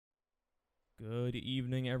Good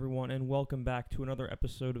evening, everyone, and welcome back to another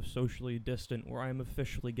episode of Socially Distant, where I am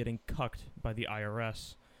officially getting cucked by the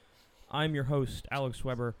IRS. I'm your host, Alex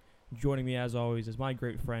Weber. Joining me, as always, is my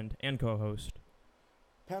great friend and co-host,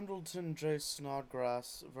 Pendleton J.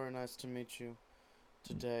 Snodgrass, very nice to meet you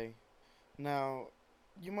today. Now,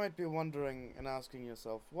 you might be wondering and asking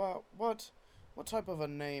yourself, what type of a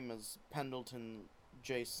name is Pendleton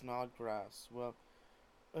J. Snodgrass? Well,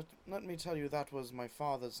 let me tell you, that was my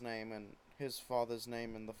father's name, and his father's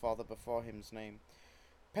name, and the father before him's name.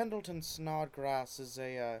 Pendleton Snodgrass is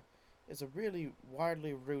a really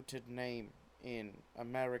widely rooted name in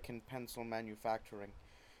American pencil manufacturing.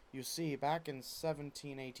 You see, back in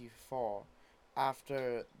 1784,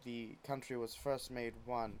 after the country was first made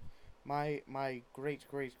one, my great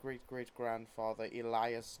great great great grandfather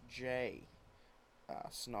Elias J.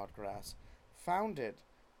 Snodgrass founded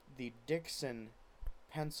the Dixon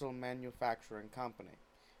Pencil Manufacturing Company.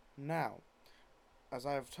 Now, as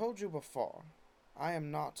I have told you before, I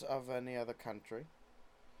am not of any other country.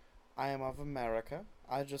 I am of America.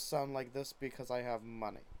 I just sound like this because I have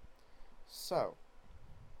money. So,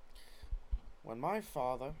 when I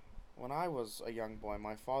was a young boy,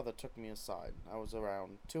 my father took me aside. I was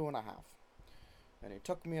around 2.5. And he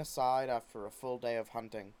took me aside after a full day of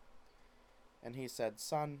hunting. And he said,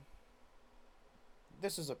 "Son,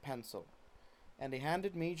 this is a pencil." And he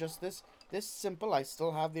handed me just this simple, I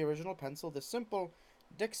still have the original pencil, this simple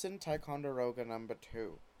Dixon Ticonderoga number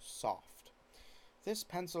 2, soft. This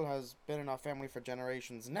pencil has been in our family for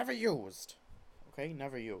generations, never used. Okay,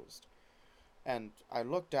 never used. And I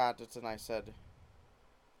looked at it and I said,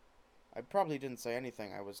 I probably didn't say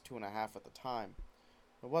anything. I was 2.5 at the time.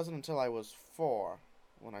 It wasn't until I was 4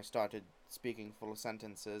 when I started speaking full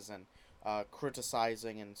sentences and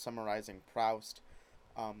criticizing and summarizing Proust,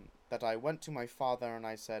 that I went to my father and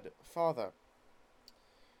I said, "Father,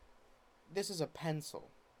 this is a pencil.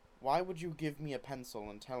 Why would you give me a pencil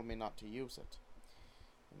and tell me not to use it?"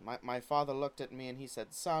 My father looked at me and he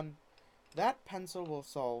said, "Son, that pencil will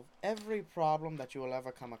solve every problem that you will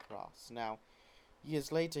ever come across." Now,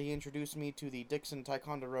 years later, he introduced me to the Dixon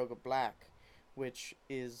Ticonderoga Black, which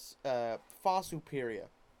is far superior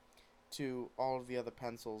to all of the other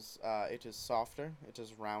pencils. It is softer, it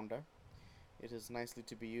is rounder, it is nicely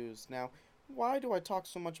to be used. Now, why do I talk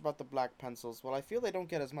so much about the black pencils? Well, I feel they don't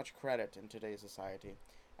get as much credit in today's society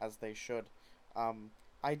as they should.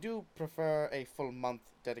 I do prefer a full month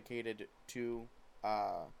dedicated to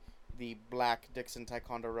the black Dixon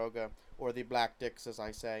Ticonderoga, or the black Dix, as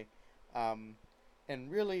I say,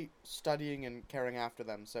 and really studying and caring after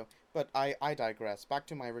them. But I digress. Back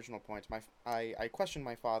to my original point. I questioned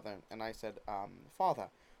my father, and I said,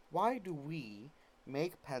 "Father, why do we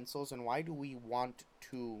make pencils, and why do we want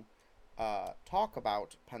to talk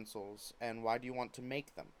about pencils, and why do you want to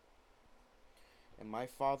make them?" And my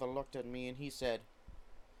father looked at me and he said,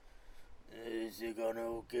 "Is it gonna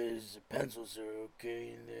okay? Pencils are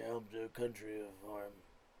okay, and they help the country of harm."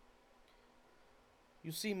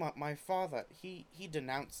 You see, my father, he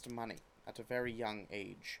denounced money at a very young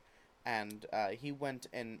age, and he went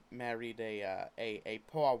and married a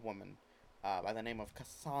poor woman by the name of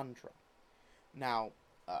Cassandra. Now,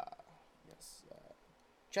 yes,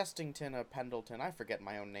 Chestington or Pendleton, I forget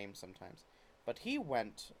my own name sometimes, but he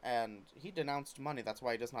went and he denounced money. That's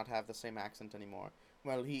why he does not have the same accent anymore.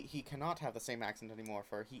 Well, he cannot have the same accent anymore,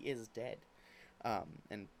 for he is dead,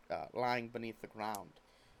 and lying beneath the ground.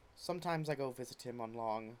 Sometimes I go visit him on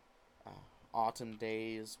long autumn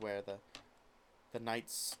days where the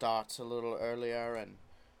nights start a little earlier and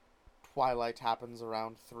twilight happens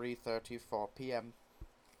around 3:30, 4 p.m.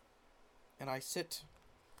 And I sit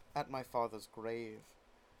at my father's grave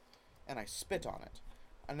and I spit on it.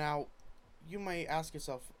 And now, you may ask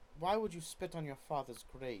yourself, why would you spit on your father's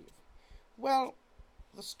grave? Well,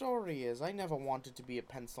 the story is, I never wanted to be a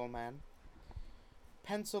pencil man.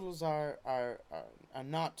 Pencils are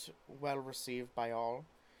not well received by all.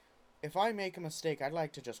 If I make a mistake, I'd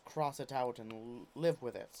like to just cross it out and live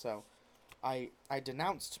with it. So I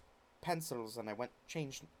denounced pencils and I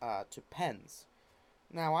changed to pens.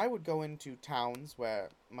 Now, I would go into towns where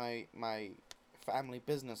my family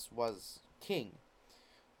business was king.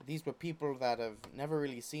 These were people that have never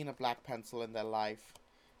really seen a black pencil in their life,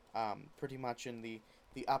 pretty much in the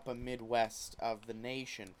upper Midwest of the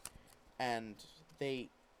nation. And they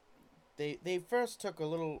first took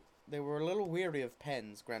they were a little weary of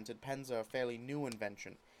pens. Granted, pens are a fairly new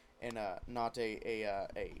invention in not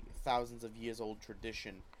a thousands of years old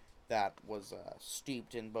tradition that was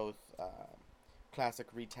steeped in both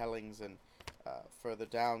classic retellings and further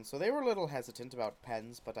down. So they were a little hesitant about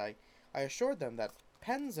pens, but I assured them that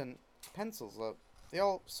pens and pencils They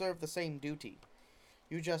all serve the same duty.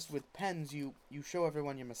 You just, with pens, you show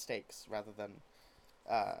everyone your mistakes rather than,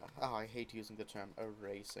 I hate using the term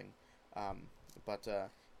erasing, but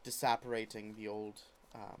disapparating the old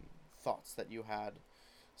thoughts that you had.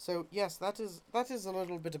 So yes, that is a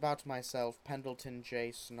little bit about myself, Pendleton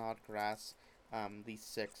J. Snodgrass, the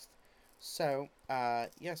 6th. So,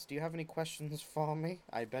 yes, do you have any questions for me?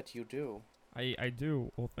 I bet you do. I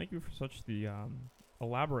do. Well, thank you for such the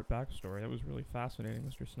elaborate backstory. That was really fascinating,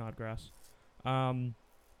 Mr. Snodgrass.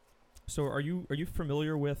 So are you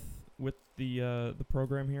familiar with the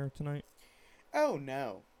program here tonight? Oh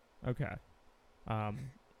no. Okay.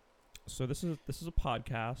 So this is a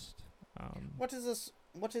podcast. What is this?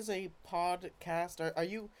 What is a podcast? Are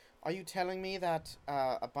you telling me that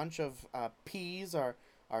a bunch of peas are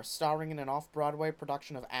starring in an off-Broadway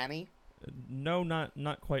production of Annie? No,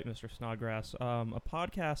 not quite, Mr. Snodgrass. A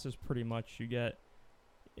podcast is pretty much you get,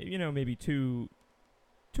 maybe two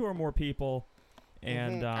or more people,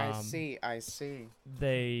 and I see.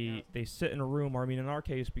 They sit in a room. Or I mean, in our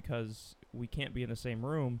case, because we can't be in the same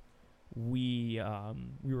room, we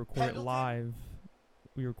record Pendleton? it live.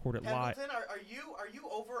 We record it live. Pendleton, are you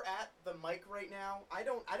over at the mic right now? I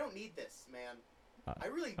don't need this, man. I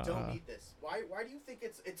really don't need this. Why do you think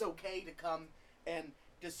it's okay to come and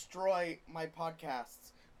destroy my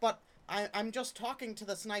podcasts? But I'm just talking to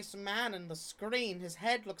this nice man in the screen. His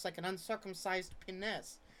head looks like an uncircumcised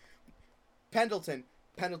penis. Pendleton,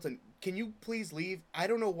 can you please leave? I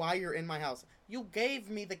don't know why you're in my house. You gave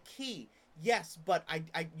me the key. Yes, but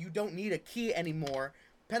you don't need a key anymore.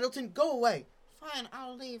 Pendleton, go away. Fine,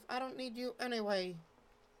 I'll leave. I don't need you anyway.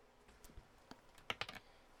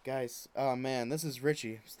 Guys, oh man, this is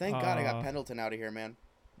Richie. Thank God I got Pendleton out of here, man.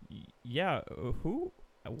 Yeah, who?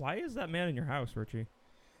 Why is that man in your house, Richie?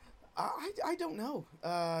 I don't know.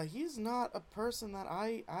 He's not a person that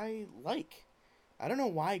I like. I don't know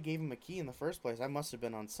why I gave him a key in the first place. I must have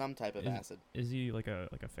been on some type of acid. Is he like a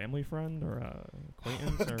family friend or a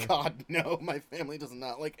acquaintance? Or? God, no. My family does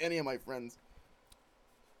not like any of my friends.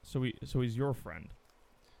 So he's your friend.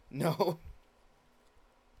 No.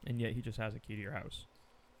 And yet he just has a key to your house.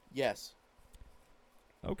 Yes.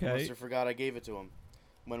 Okay. I must have forgot I gave it to him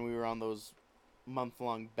when we were on those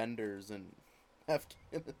month-long benders in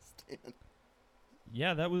Afghanistan.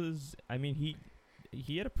 Yeah, that was. I mean,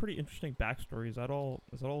 he had a pretty interesting backstory. Is that all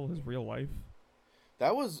his real life?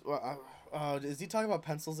 That was. Is he talking about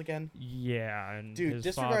pencils again? Yeah, and dude, his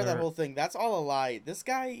disregard father, that whole thing. That's all a lie. This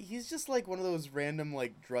guy, he's just like one of those random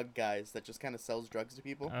like drug guys that just kind of sells drugs to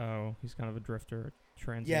people. Oh, he's kind of a drifter,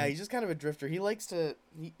 transient. Yeah, he's just kind of a drifter. He likes to.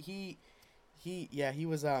 He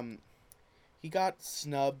was he got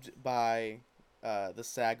snubbed by the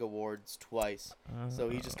SAG Awards twice, so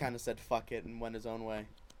he just kind of said fuck it and went his own way.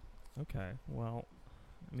 Okay, well,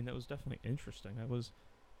 I mean that was definitely interesting. I was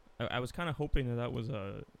kind of hoping that was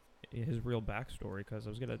his real backstory, because I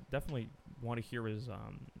was gonna definitely want to hear his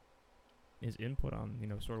input on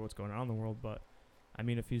sort of what's going on in the world. But I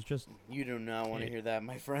mean, if he's just you do not want to hear that,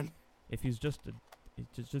 my friend. If he's just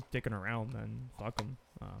dicking around, then fuck him.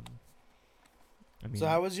 I mean, so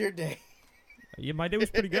how was your day? Yeah, my day was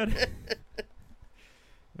pretty good.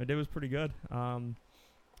 My day was pretty good.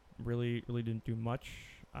 Really didn't do much.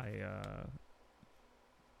 I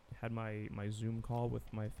had my Zoom call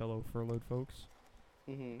with my fellow furloughed folks,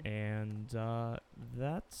 and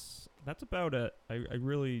that's about it. I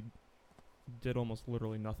really did almost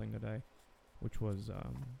literally nothing today, which was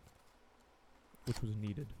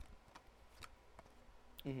needed.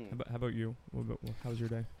 How about you? How was your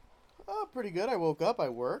day? Oh, pretty good. I woke up, I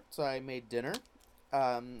worked, I made dinner.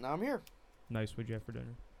 Now I'm here. Nice. What'd you have for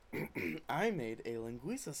dinner? I made a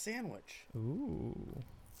linguiça sandwich. Ooh.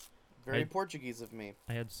 Very Portuguese of me.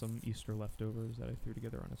 I had some Easter leftovers that I threw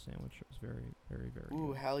together on a sandwich. It was very, very, very Ooh,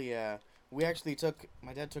 good. hell yeah.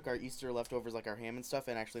 My dad took our Easter leftovers, like our ham and stuff,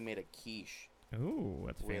 and actually made a quiche. Ooh,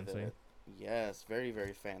 that's fancy. Yes, very,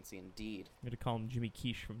 very fancy indeed. I'm going to call him Jimmy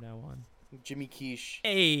Quiche from now on. Jimmy Quiche.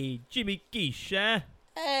 Hey, Jimmy Quiche, eh?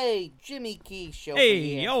 Hey, Jimmy Quiche over hey,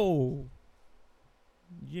 here. yo!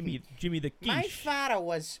 Jimmy the Quiche.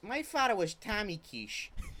 My father was Tommy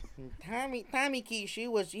Quiche. Tommy Quiche, he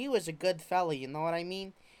was a good fella, you know what I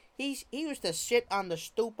mean? He used to sit on the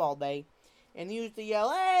stoop all day, and he used to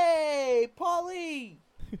yell, "Hey, Paulie,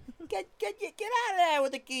 get out of there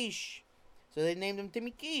with the quiche." So they named him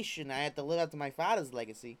Timmy Quiche, and I had to live up to my father's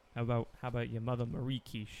legacy. How about your mother, Marie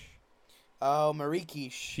Quiche? Oh, Marie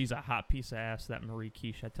Quiche. She's a hot piece of ass, that Marie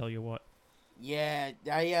Quiche. I tell you what. Yeah,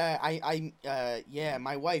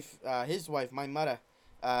 my wife, his wife, my mother,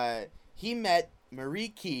 he met Marie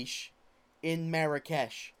Quiche in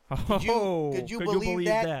Marrakesh. Could you believe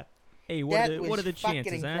that? Hey, That was what are the fucking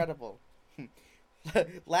chances, eh? incredible.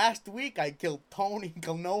 Last week I killed Tony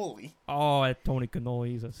Cannoli. Oh, that Tony Cannoli,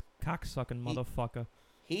 he's a cocksucking motherfucker.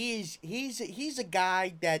 He's a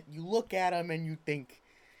guy that you look at him and you think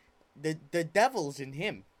the devil's in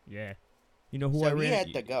him. Yeah. You know who So I ran he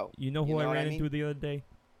had to go. You know who You know I what ran I mean? into the other day?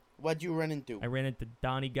 What'd you run into? I ran into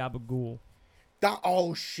Donnie Gabagool.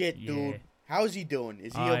 Oh shit, Yeah. dude. How's he doing?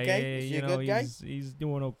 Is he okay? Is he a good guy? He's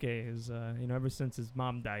doing okay. Ever since his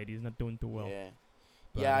mom died, he's not doing too well. Yeah.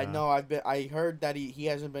 But, Yeah, I know. I heard that he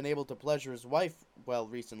hasn't been able to pleasure his wife well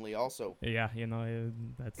recently. Also. Yeah,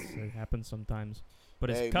 it happens sometimes. But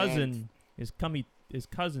his Hey, cousin, his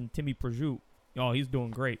cousin Timmy Prosciutto, oh, he's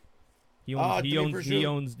doing great. He Timmy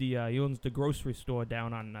owns Prosciutto. the grocery store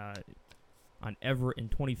down on Everett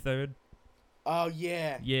and 23rd. Oh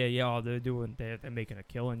yeah. Yeah. Oh, they're making a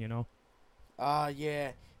killing, you know.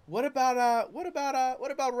 Yeah. What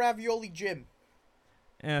about Ravioli Jim?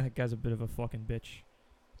 That guy's a bit of a fucking bitch.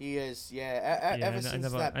 He is. Yeah. Ever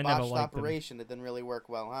since that I never botched liked him. operation, it didn't really work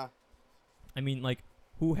well, huh? I mean, like,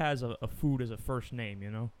 who has a food as a first name,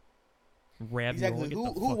 you know? Ravioli. Exactly. Get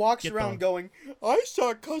Who the fuck- walks get around the- going, "I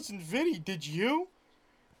saw Cousin Vinny, did you?"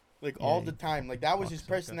 Like Yeah, all the time. Like that was his cocksucker.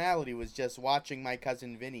 personality, was just watching My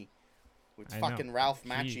Cousin Vinny with I know. fucking Ralph Jeez,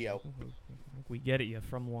 Macchio. we get it. You're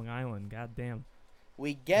from Long Island. Goddamn.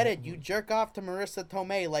 We get it. You jerk off to Marissa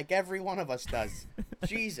Tomei like every one of us does.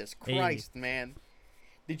 Jesus Hey. Christ, man.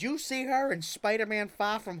 Did you see her in Spider-Man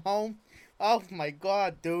Far From Home? Oh my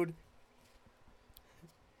god, dude.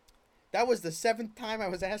 That was the 7th time I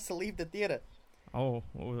was asked to leave the theater. Oh,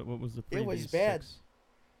 what was the previous? It was bad. 6?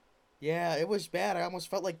 Yeah, it was bad. I almost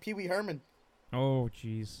felt like Pee Wee Herman. Oh,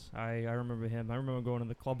 jeez. I remember him. I remember going to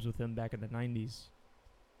the clubs with him back in the 90s.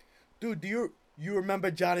 Dude, do you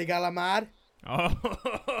remember Johnny Gallimard?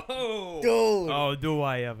 Oh. Dude. Oh, do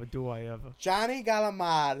I ever? Johnny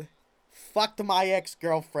Gallimard fucked my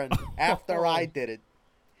ex-girlfriend after I did it.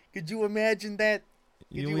 Could you imagine that?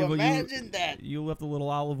 Could you imagine that? You left a little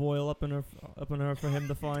olive oil up in her for him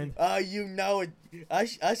to find. You know it.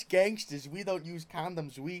 Us gangsters, we don't use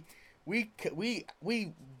condoms. We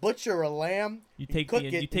butcher a lamb. You take cook the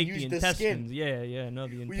it and use the intestines. skin. Yeah, no,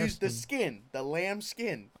 the intestines. We use the skin, the lamb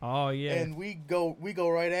skin. Oh yeah. And we go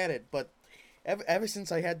right at it. But ever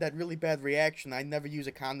since I had that really bad reaction, I never use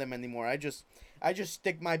a condom anymore. I just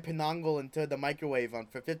stick my pinongle into the microwave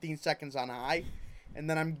for 15 seconds on high, and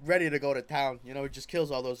then I'm ready to go to town. You know, it just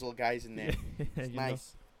kills all those little guys in there. It's You know,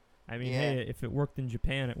 nice. I mean, Yeah. hey, if it worked in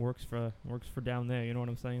Japan, it works for down there. You know what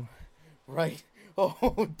I'm saying? Right.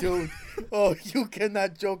 Oh, dude. Oh, you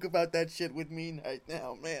cannot joke about that shit with me right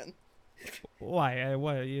now, man. Why?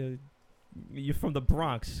 Why? You're from the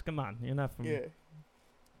Bronx. Come on, you're not from. Yeah.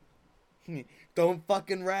 Don't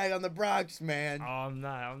fucking rag on the Bronx, man. Oh, I'm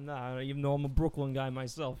not. Even though I'm a Brooklyn guy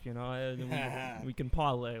myself, you know, we can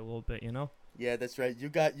parlay a little bit, you know. Yeah, that's right. You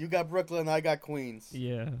got Brooklyn, I got Queens.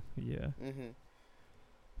 Yeah. Mhm.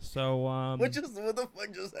 So What the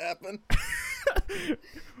fuck just happened?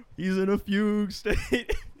 he's in a fugue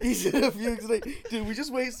state. He's in a fugue state. Dude, we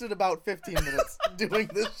just wasted about 15 minutes doing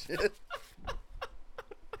this shit.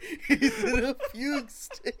 He's in a fugue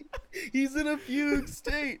state. He's in a fugue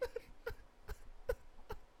state.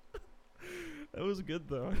 That was good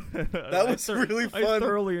though. That was really I fun.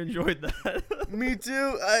 thoroughly enjoyed that. Me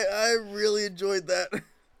too. I really enjoyed that.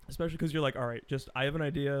 Especially because you're like, all right, I have an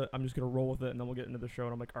idea. I'm just gonna roll with it, and then we'll get into the show.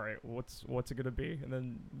 And I'm like, all right, what's it gonna be? And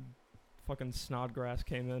then fucking Snodgrass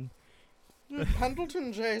came in.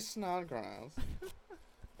 Pendleton J. Snodgrass.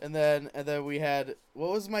 And then we had,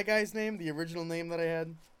 what was my guy's name? The original name that I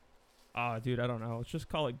had? Ah, dude, I don't know. Let's just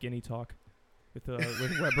call it Guinea Talk with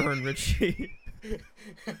Weber and Richie.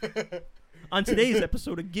 On today's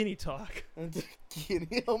episode of Guinea Talk.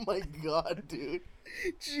 Guinea. Oh my god, dude.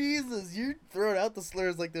 Jesus, you throwing out the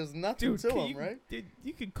slurs like there's nothing to them, right? Dude,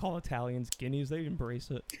 you could call Italians guineas. They embrace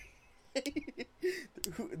it.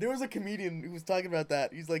 There was a comedian who was talking about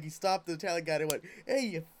that. He's like, he stopped the Italian guy and went, "Hey,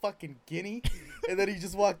 you fucking guinea," and then he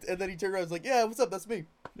just walked, and then he turned around and was like, "Yeah, what's up? That's me."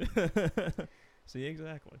 See,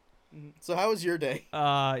 exactly. So how was your day?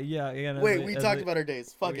 Yeah. Wait, we talked about our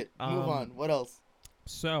days. Fuck it. Move on. What else?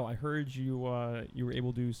 So I heard you were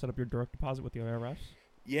able to set up your direct deposit with the IRS.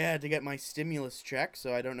 Yeah, to get my stimulus check.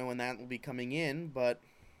 So I don't know when that will be coming in, but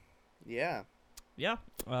yeah. Yeah.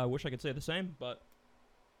 I wish I could say the same, but.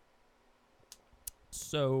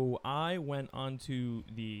 So I went onto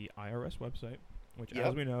the IRS website, which,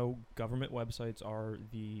 as we know, government websites are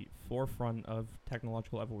the forefront of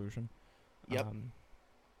technological evolution. Yep.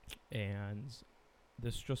 And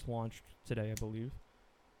this just launched today, I believe.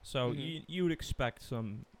 So you would expect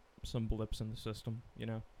some blips in the system, you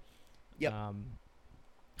know. Yep.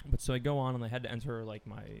 But so I go on and I had to enter like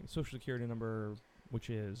my social security number, which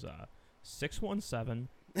is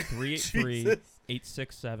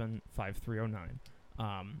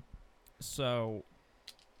 617-383-867-5309. So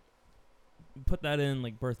put that in,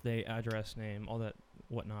 like birthday, address, name, all that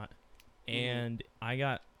whatnot. And I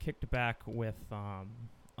got kicked back with I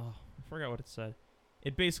forgot what it said.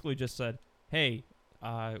 It basically just said, "Hey,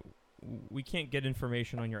 we can't get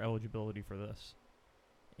information on your eligibility for this."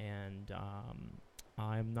 And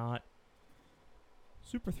I'm not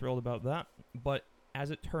super thrilled about that, but as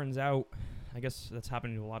it turns out, I guess that's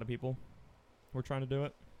happening to a lot of people who are trying to do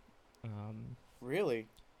it. Really?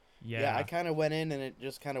 Yeah. I kind of went in and it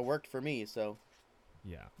just kind of worked for me. So.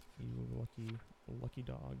 Yeah, you lucky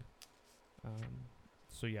dog.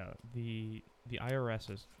 So yeah, the IRS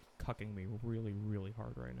is cucking me really, really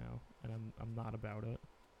hard right now, and I'm not about it.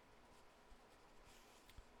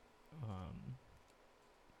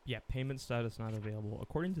 Yeah, payment status not available.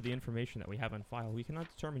 According to the information that we have on file, we cannot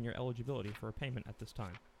determine your eligibility for a payment at this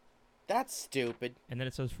time. That's stupid. And then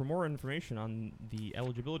it says, for more information on the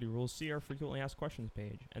eligibility rules, see our frequently asked questions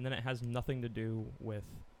page. And then it has nothing to do with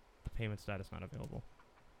the payment status not available.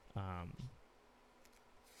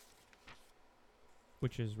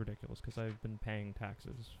 Which is ridiculous, because I've been paying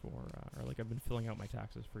taxes for, or like I've been filling out my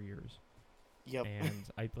taxes for years. Yep. And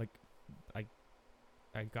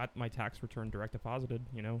I got my tax return direct deposited,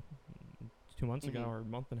 2 months ago or a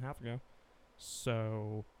month and a half ago.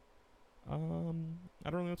 So, I don't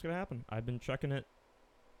know what's gonna happen. I've been checking it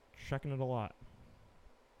a lot.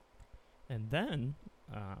 And then,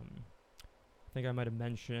 I think I might have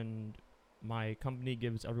mentioned my company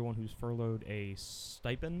gives everyone who's furloughed a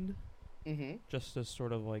stipend, just as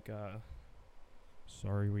sort of like a,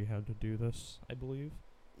 sorry we had to do this, I believe.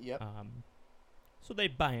 Yep. So they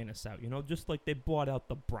buying us out, just like they bought out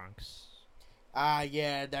the Bronx.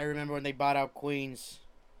 Yeah, I remember when they bought out Queens.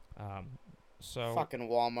 So fucking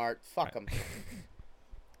Walmart. Fuck them.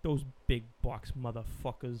 Those big box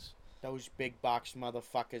motherfuckers. Those big box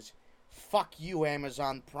motherfuckers. Fuck you,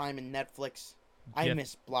 Amazon Prime and Netflix. I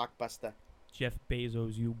miss Blockbuster. Jeff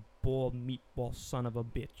Bezos, you bald meatball son of a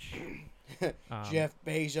bitch. Jeff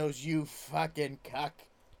Bezos, you fucking cuck.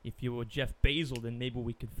 If you were Jeff Bezos, then maybe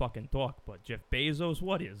we could fucking talk. But Jeff Bezos,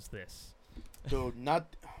 what is this? Dude,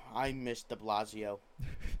 I miss de Blasio.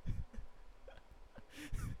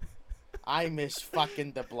 I miss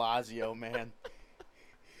fucking de Blasio, man.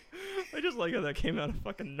 I just like how that came out of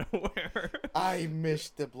fucking nowhere. I miss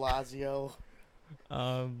de Blasio.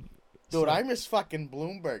 Dude, I miss fucking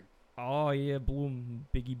Bloomberg. Oh, yeah,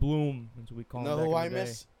 Biggie Bloom. That's what we call him. Know back who in I the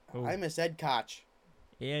miss? day. I miss Ed Koch.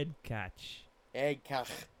 Ed Koch. Ed Koch.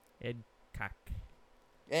 Ed Koch.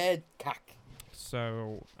 Ed Koch.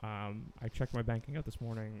 So, I checked my banking out this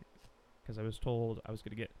morning because I was told I was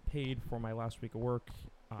going to get paid for my last week of work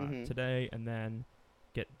today and then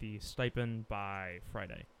get the stipend by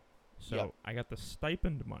Friday. So, I got the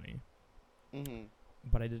stipend money,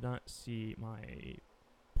 but I did not see my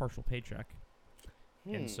partial paycheck.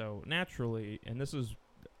 And so, naturally, and this is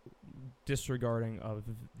disregarding of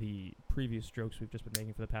the previous jokes we've just been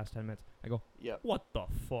making for the past 10 minutes, I go, what the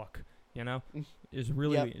fuck? Is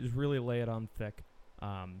really lay it on thick.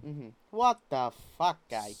 What the fuck,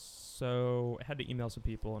 guy? So I had to email some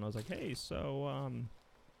people, and I was like, hey, so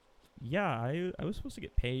I was supposed to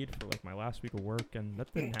get paid for like my last week of work, and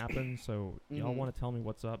that didn't happen. So y'all want to tell me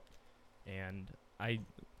what's up? And I,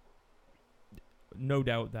 no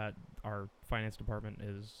doubt that our finance department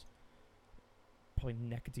is probably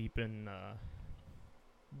neck deep in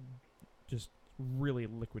just really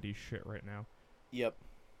liquidy shit right now. Yep.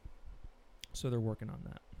 So they're working on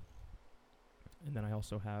that. And then I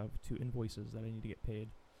also have 2 invoices that I need to get paid.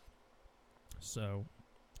 So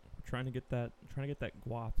we're trying to get that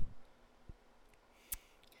guap.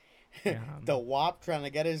 The wop trying to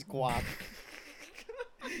get his guap.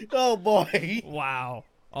 Oh boy. Wow.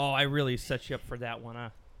 Oh, I really set you up for that one, huh?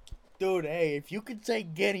 Dude, hey, if you can say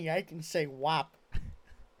guinea, I can say wop.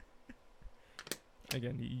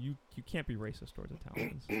 Again, you can't be racist towards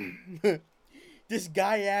Italians. This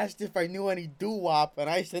guy asked if I knew any doo-wop, and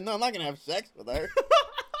I said, no, I'm not going to have sex with her.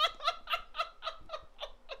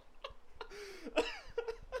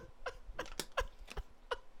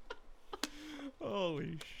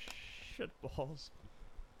 Holy shit balls.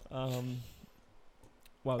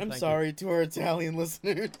 Wow, I'm sorry to our Italian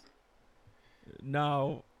listeners.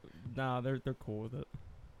 No, they're cool with it.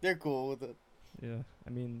 They're cool with it. Yeah, I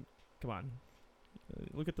mean, come on.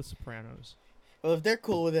 Look at The Sopranos. Well, if they're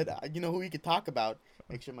cool with it, you know who we could talk about.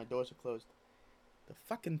 Make sure my doors are closed. The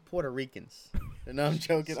fucking Puerto Ricans. No, I'm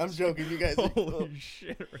joking. You guys are cool. Holy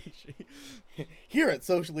shit, Richie. Here at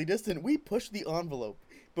Socially Distant, we push the envelope.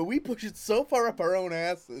 but we push it so far up our own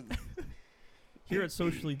asses. Here at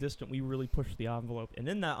Socially Distant, we really push the envelope, and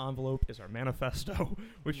in that envelope is our manifesto,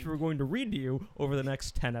 which we're going to read to you over the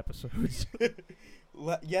next 10 episodes.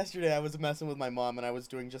 Yesterday, I was messing with my mom, and I was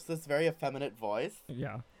doing just this very effeminate voice.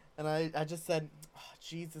 Yeah. And I just said, oh,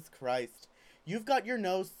 Jesus Christ, you've got your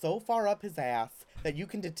nose so far up his ass that you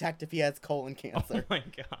can detect if he has colon cancer. Oh my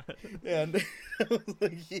god. And I was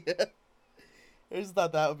like, yeah. I just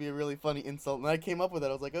thought that would be a really funny insult, and I came up with it.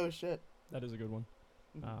 I was like, oh, shit. That is a good one.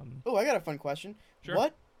 Oh, I got a fun question. Sure.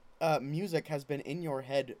 What music has been in your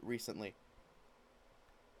head recently?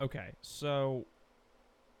 Okay, so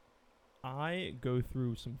I go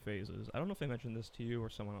through some phases. I don't know if I mentioned this to you or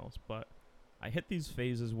someone else, but I hit these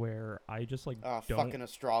phases where I just like Fucking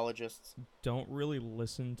astrologists. don't really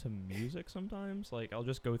listen to music sometimes. Like I'll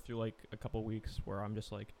just go through like a couple weeks where I'm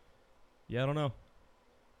just like, yeah, I don't know.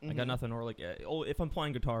 I got nothing. Or like, if I'm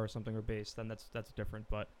playing guitar or something or bass, then that's different.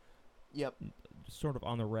 But yep, sort of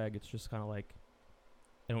on the reg, it's just kind of like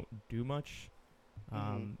I don't do much.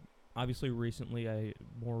 Obviously, recently,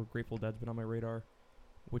 more Grateful Dead's been on my radar,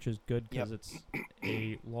 which is good because it's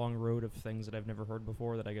a long road of things that I've never heard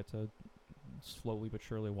before that I get to slowly but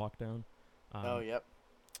surely walk down. Yep.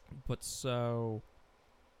 But so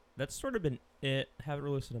that's sort of been it. Haven't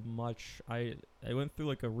really listened to much. I went through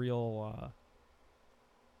like a real.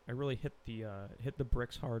 I really hit the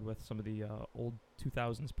bricks hard with some of the old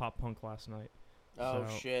 2000s pop punk last night. Oh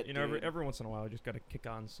so, shit! You know, dude. every once in a while, I just gotta kick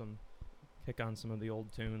on some of the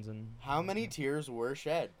old tunes. And how many tears were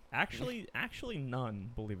shed? Actually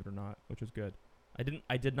none. Believe it or not, which is good.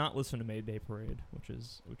 I did not listen to Mayday Parade, which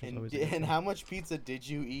is always. And how much pizza did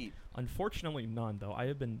you eat? Unfortunately, none though. I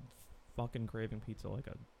have been fucking craving pizza like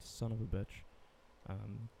a son of a bitch.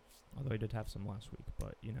 Although I did have some last week,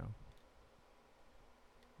 but you know,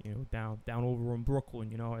 down over in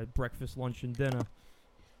Brooklyn, I had breakfast, lunch, and dinner.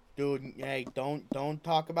 Dude, hey, don't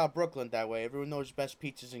talk about Brooklyn that way. Everyone knows best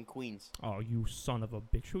pizzas in Queens. Oh, you son of a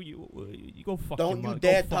bitch! Who you go fuck? Don't your you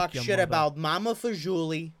dare go fuck talk shit mother. about Mama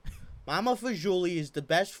Fajuli. Mama Fajuli is the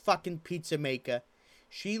best fucking pizza maker.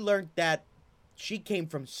 She learned that. She came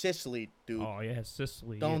from Sicily, dude. Oh yeah,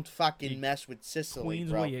 Sicily. Don't fucking mess with Sicily, Queens,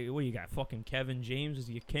 bro. what you got? Fucking Kevin James is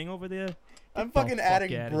your king over there? I'm fucking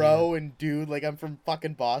adding bro and dude like I'm from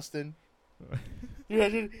fucking Boston. You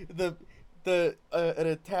imagine an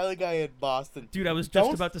Italian guy in Boston. Dude, I was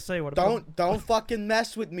just about to say what. Don't fucking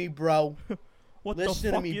mess with me, bro. What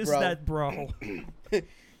Listen the fuck to me, is bro. that, bro?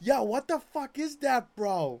 Yo, what the fuck is that,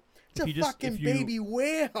 bro? It's a fucking baby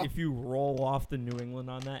whale. If you roll off the New England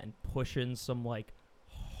on that and push in some like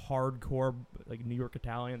hardcore like New York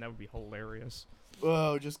Italian, that would be hilarious.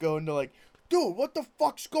 Oh, just go into like, dude, what the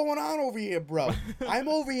fuck's going on over here, bro? I'm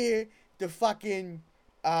over here the fucking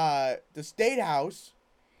the State House,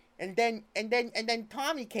 and then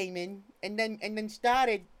Tommy came in and then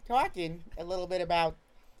started talking a little bit about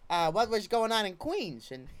what was going on in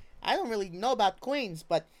Queens, and I don't really know about Queens,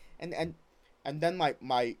 but and then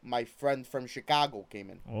my friend from Chicago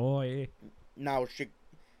came in. Oh yeah. Now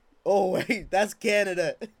oh wait, that's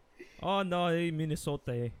Canada. Oh no,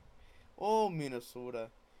 Minnesota. Oh, Minnesota.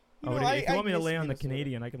 If you want me to lay on the Minnesota.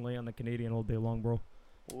 Canadian, I can lay on the Canadian all day long, bro.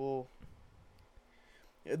 Oh.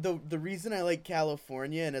 The reason I like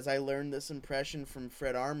California, and as I learned this impression from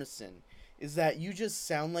Fred Armisen, is that you just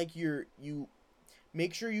sound like you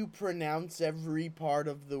make sure you pronounce every part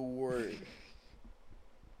of the word.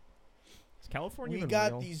 Is California We even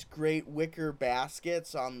got real? these great wicker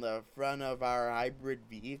baskets on the front of our hybrid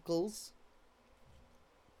vehicles,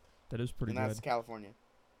 That is pretty and good. that's California. Do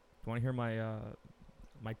you want to hear my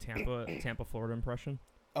my Tampa, Florida impression?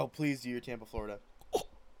 Oh, please do your Tampa, Florida. That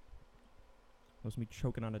was me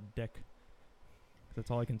choking on a dick. That's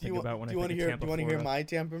all I can think about when I do you think of Tampa, Do you want to Florida. hear my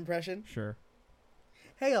Tampa impression? Sure.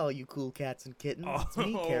 Hey, all you cool cats and kittens. It's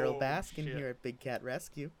me, Carol Oh, Baskin, shit. here at Big Cat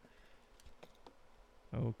Rescue.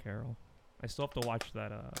 Oh, Carol. I still have to watch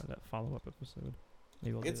that follow-up episode.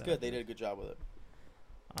 Maybe I'll do It's that. good. They did a good job with it.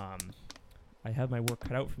 I have my work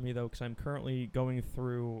cut out for me, though, because I'm currently going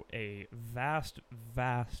through a vast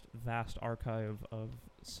archive of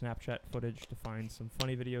Snapchat footage to find some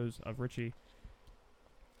funny videos of Richie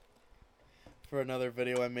For another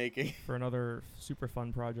video I'm making. for another super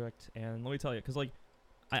fun project. And let me tell you, because, like,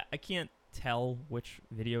 I can't tell which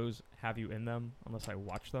videos have you in them unless I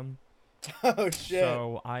watch them. Oh, shit.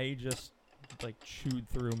 So I just, like, chewed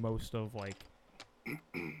through most of, like,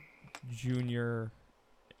 junior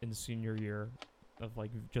and senior year of,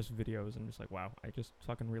 like, just videos. And just like, wow, I just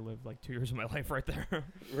fucking relived, like, 2 years of my life right there.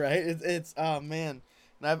 Right? It's oh, man.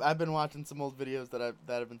 And I've been watching some old videos that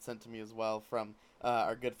have been sent to me as well from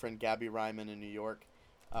our good friend Gabby Ryman in New York.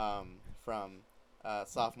 From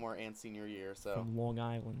sophomore and senior year. So From Long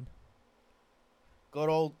Island. good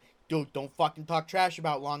old dude. Don't fucking talk trash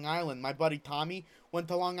about Long Island. My buddy Tommy went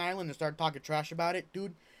to Long Island and started talking trash about it,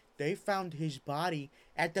 dude. They found his body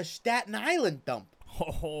at the Staten Island dump.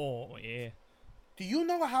 Oh, yeah. Do you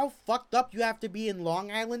know how fucked up you have to be in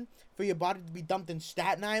Long Island for your body to be dumped in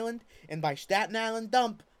Staten Island? And by Staten Island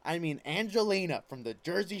dump, I mean Angelina from the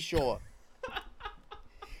Jersey Shore.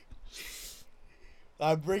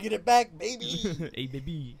 I'm bringing it back, baby. Hey,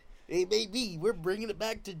 baby. Hey, baby, we're bringing it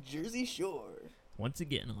back to Jersey Shore. Once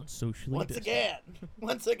again on Socially Once Distant. again.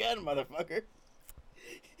 Once again, motherfucker.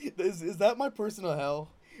 Is that my personal hell?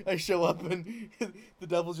 I show up and the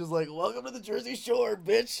devil's just like, welcome to the Jersey Shore,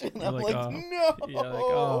 bitch. And You're I'm like, oh. no. Yeah, like,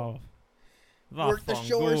 oh. Work the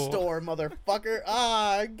shore Vafango. store, motherfucker.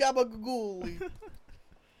 Ah, gabagool.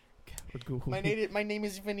 Gabagool. My name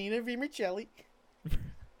is Vanina Vermicelli.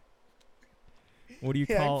 What do you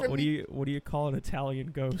Yeah, I'm call from what do you call an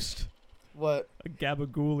Italian ghost? What? A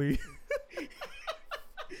gabagooli.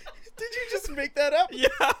 Did you just make that up? Yeah.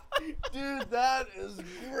 Dude, that is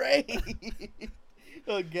great.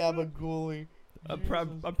 A gabagool.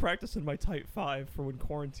 I'm practicing my type 5 for when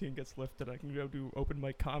quarantine gets lifted. I can go do open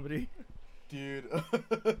mic comedy. Dude,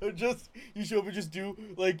 you show up and just do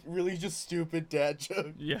like really just stupid dad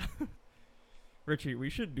jokes. Yeah. Richie, we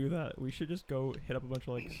should do that. We should just go hit up a bunch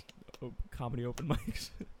of like comedy open mics.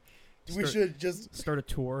 We should just start a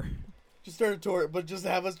tour. start a tour, but just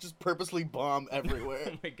have us just purposely bomb everywhere.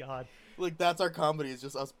 Oh my god. Like that's our comedy, is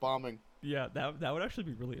just us bombing. Yeah, that would actually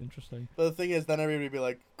be really interesting. But the thing is, then everybody would be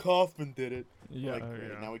like, Kaufman did it. Yeah, Like,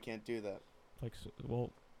 great, yeah. now we can't do that. Like,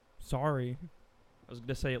 well, sorry. I was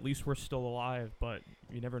gonna say at least we're still alive, but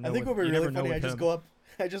you never know. I think what with, would be you really never know funny, with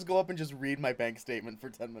I just go up and just read my bank statement for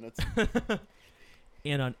 10 minutes. him.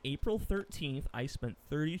 And on April 13th, I spent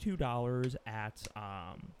 $32 at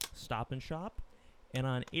Stop and Shop. And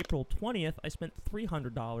on April 20th, I spent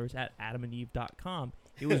 $300 at adamandeve.com.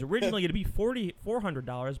 It was originally going to be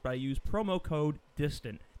 $400, but I used promo code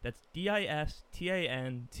DISTANT. That's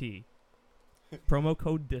DISTANT. Promo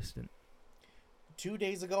code DISTANT. 2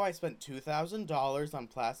 days ago, I spent $2,000 on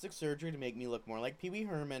plastic surgery to make me look more like Pee Wee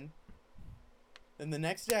Herman. Then the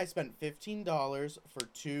next day, I spent $15 for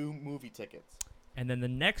 2 movie tickets. And then the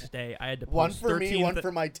next day, I had to post One for 13 me, one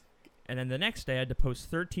for my... And then the next day, I had to post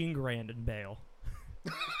 13 grand in bail.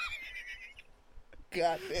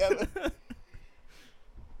 God damn it.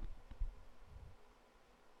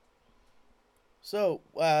 So,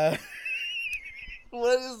 what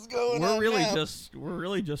is going on We're really now? just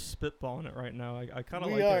spitballing it right now. I kind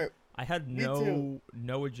of We like are. it. I had Me too.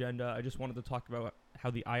 no agenda. I just wanted to talk about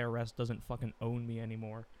how the IRS doesn't fucking own me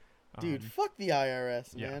anymore. Dude, fuck the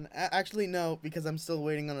IRS, yeah. man. Actually, no, because I'm still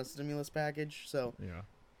waiting on a stimulus package, so...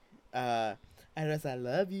 Yeah. IRS, I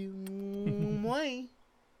love you. Mwah.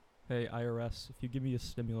 Hey IRS, if you give me a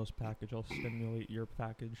stimulus package, I'll stimulate your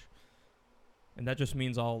package. And that just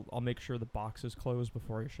means I'll make sure the box is closed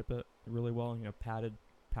before I ship it really well. You know, padded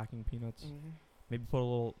packing peanuts. Maybe put a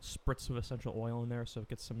little spritz of essential oil in there so it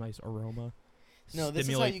gets some nice aroma. No, this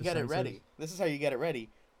is how Stimulate you the get it senses. ready. This is how you get it ready.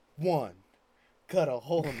 1, cut a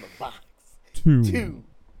hole in the box. 2. 2,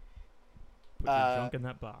 Put your junk in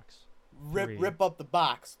that box. 3. rip up the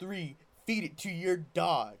box. 3, feed it to your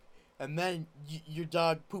dog. And then your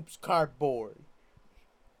dog poops cardboard.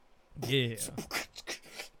 Yeah.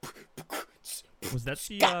 Was that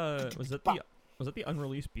the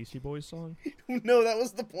unreleased Beastie Boys song? No, that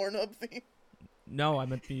was the Pornhub theme. No, I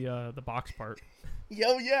meant the box part.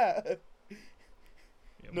 Yo, yeah.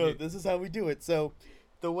 Yeah, No, this is how we do it. So,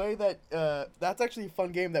 the way that that's actually a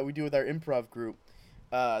fun game that we do with our improv group.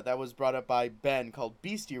 That was brought up by Ben called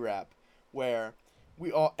Beastie Rap, where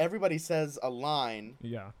everybody says a line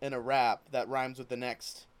Yeah. in a rap that rhymes with the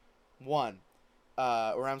next one,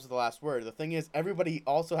 or rhymes with the last word. The thing is, everybody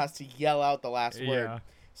also has to yell out the last word. Yeah.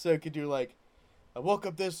 So it could do like, I woke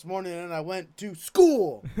up this morning and I went to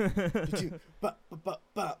school.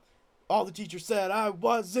 All the teacher said I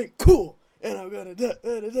wasn't cool, and I'm gonna da.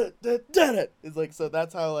 It's like, so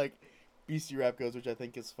that's how like Beastie Rap goes, which I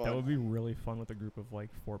think is fun. That would be really fun with a group of like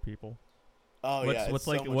 4 people. Oh yeah, it's What's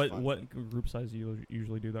so like much fun. what group size do you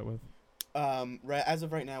usually do that with? Right as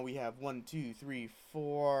of right now we have 1, 2, 3,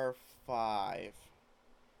 4, 5,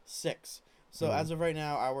 6. So Ooh. as of right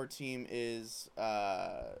now, our team is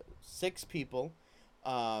 6 people.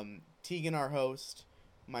 Tegan, our host,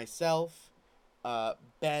 myself,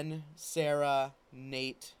 Ben, Sarah,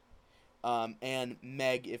 Nate, and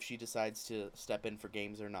Meg if she decides to step in for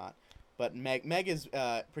games or not. But Meg is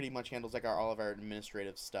pretty much handles like all of our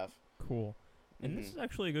administrative stuff. Cool. And this is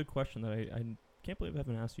actually a good question that I can't believe I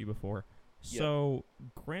haven't asked you before. So,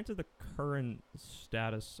 granted the current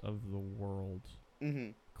status of the world,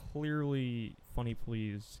 Mm-hmm. clearly Funny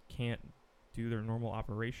Please can't do their normal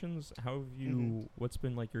operations. How have you, Mhm. what's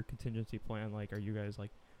been like your contingency plan? Like, are you guys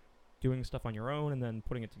like doing stuff on your own and then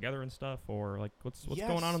putting it together and stuff? Or like, what's going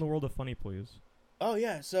on Yes. in the world of Funny Please? Oh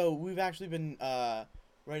yeah. So we've actually been right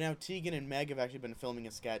now. Tegan and Meg have actually been filming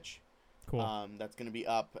a sketch. Cool. That's gonna be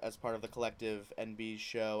up as part of the collective NB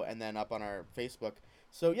show, and then up on our Facebook.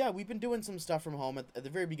 So yeah, we've been doing some stuff from home. At the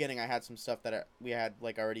very beginning, I had some stuff that we had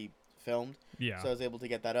like already filmed, Yeah. so I was able to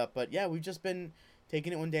get that up. But yeah, we've just been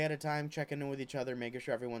taking it one day at a time, checking in with each other, making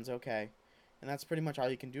sure everyone's okay, and that's pretty much all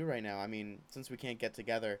you can do right now. I mean, since we can't get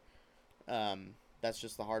together, that's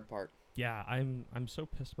just the hard part. Yeah, I'm so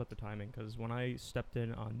pissed about the timing because when I stepped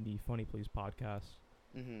in on the Funny Please podcast,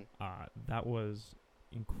 Mm-hmm. that was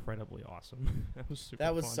incredibly awesome. That was super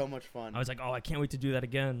That was fun. so much fun. I was like, oh, I can't wait to do that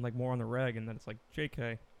again, like more on the reg, and then it's like,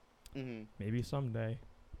 JK, Mm-hmm. maybe someday.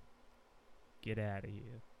 Get out of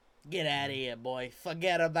here. Get out of here, boy.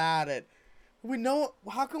 Forget about it. We know.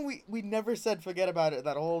 How come we never said forget about it?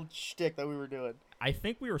 That whole shtick that we were doing. I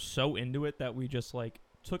think we were so into it that we just like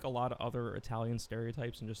took a lot of other Italian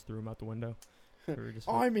stereotypes and just threw them out the window. We were just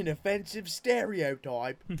like, I'm an offensive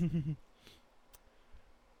stereotype.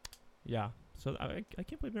 yeah. So I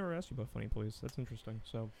can't believe I never asked you about Funny Please. That's interesting.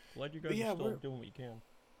 So glad you guys Yeah, are still we're- doing what you can.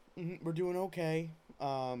 We're doing okay.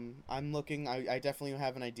 I'm looking. I definitely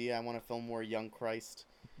have an idea. I want to film more Young Christ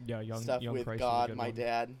Yeah, young stuff young with Christ is a God, good my one.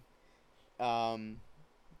 dad.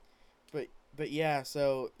 But yeah.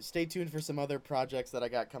 So stay tuned for some other projects that I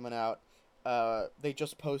got coming out. They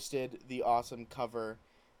just posted the awesome cover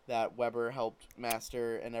that Weber helped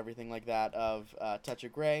master and everything like that of Touch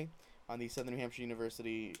of Grey on the Southern New Hampshire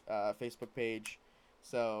University Facebook page.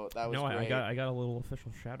 So that was No, I great. got a little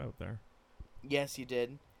official shout out there. Yes, you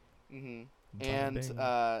did. Mm-hmm. Bada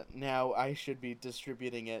And bing. now I should be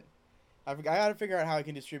distributing it. I gotta figure out how I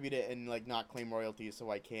can distribute it and like not claim royalties, so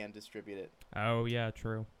I can distribute it. Oh yeah,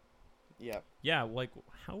 true. Yeah. Yeah, like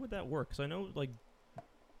how would that work? Because I know like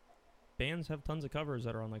bands have tons of covers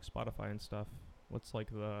that are on like Spotify and stuff. What's like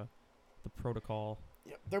the protocol?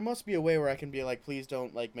 Yeah. There must be a way where I can be like, please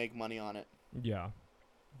don't like make money on it. Yeah,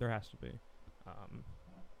 there has to be.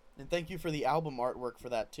 And thank you for the album artwork for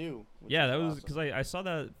that too. Which Yeah, that was awesome. because I saw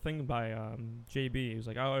that thing by JB. He was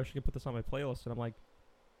like, oh, I should put this on my playlist, and I'm like,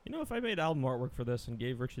 you know, if I made album artwork for this and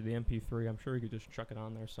gave Richard the MP3, I'm sure he could just chuck it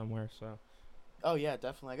on there somewhere. So, Oh yeah,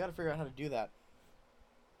 definitely. I gotta figure out how to do that.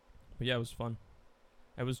 but yeah, it was fun.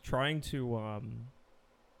 I was trying to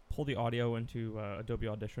pull the audio into Adobe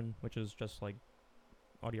Audition, which is just like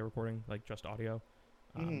audio recording, like just audio.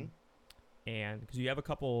 Mhm. And because you have a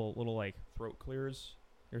couple little like throat clears,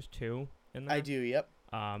 there's two in there. I do. Yep.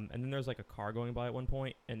 And then there's like a car going by at one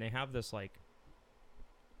point, and they have this like,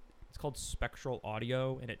 it's called spectral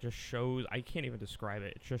audio, and it just shows, I can't even describe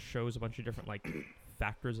it. It just shows a bunch of different like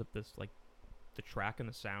factors of this like the track and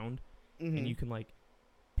the sound, Mm-hmm. and you can like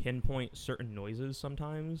pinpoint certain noises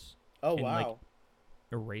sometimes, Oh and, like, wow.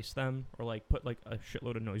 erase them, or like put like a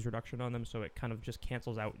shitload of noise reduction on them, so it kind of just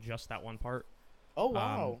cancels out just that one part. Oh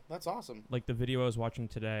wow. That's awesome. Like the video I was watching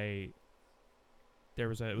today, it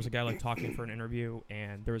was a guy like talking for an interview,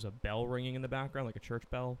 and there was a bell ringing in the background, like a church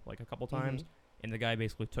bell, like a couple times, and the guy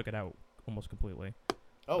basically took it out almost completely.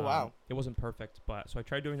 Oh wow. It wasn't perfect, but so I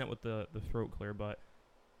tried doing that with the throat clear, but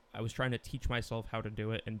I was trying to teach myself how to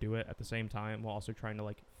do it and do it at the same time while also trying to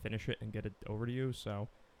like finish it and get it over to you. So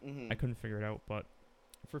Mm-hmm. I couldn't figure it out, but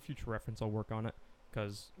for future reference, I'll work on it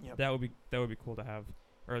because Yep. that would be cool to have,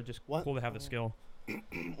 or just What- cool to have the skill.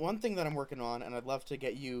 One thing that I'm working on, and I'd love to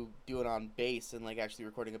get you doing on bass and like actually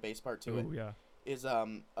recording a bass part to it, Ooh yeah, is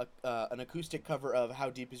an acoustic cover of "How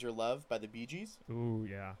Deep Is Your Love" by the Bee Gees, ooh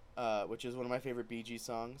yeah. which is one of my favorite Bee Gees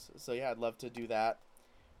songs. So yeah, I'd love to do that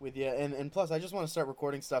with you. And plus, I just want to start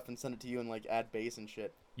recording stuff and send it to you and like add bass and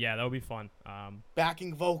shit. Yeah, that would be fun.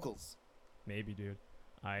 Backing vocals, Maybe, dude.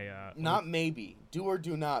 not maybe. Do or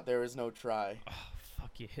do not. There is no try. Oh,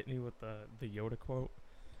 fuck! You hit me with the Yoda quote.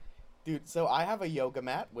 Dude, so I have a yoga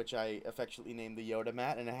mat, which I affectionately named the Yoda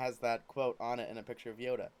mat, and it has that quote on it and a picture of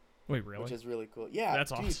Yoda, Wait, really? which is really cool. Yeah,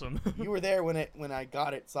 That's dude, awesome. You were there when I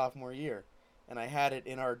got it sophomore year, and I had it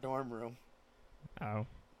in our dorm room. Oh,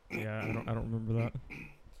 yeah. I don't remember that.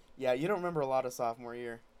 Yeah, you don't remember a lot of sophomore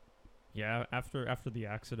year. Yeah, after the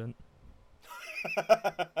accident,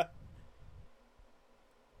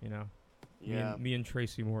 you know. Yeah. Me and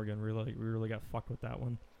Tracy Morgan we really got fucked with that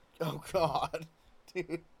one. Oh God,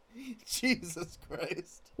 dude, Jesus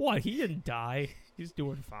Christ. What? He didn't die. He's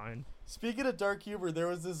doing fine. Speaking of dark humor, there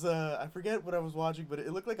was this I forget what I was watching, but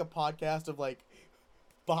it looked like a podcast of like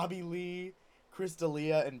Bobby Lee, Chris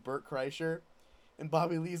D'Elia and Bert Kreischer. And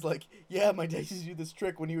Bobby Lee's like, yeah, my dad used to do this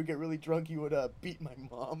trick when he would get really drunk. He would beat my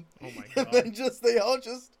mom. Oh my And god. then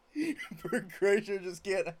Bert Kreischer just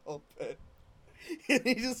can't help it. And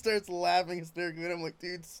he just starts laughing hysterically. And I'm like,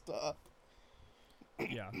 dude, stop.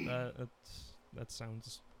 Yeah, that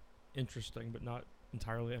sounds interesting, but not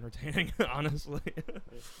entirely entertaining, honestly.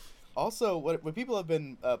 Also, what people have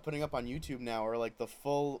been putting up on YouTube now are like the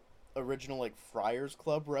full original like Friars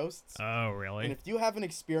Club roasts. Oh, really? And if you haven't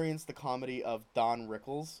experienced the comedy of Don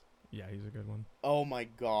Rickles, Yeah, he's a good one. oh my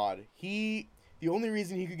god. The only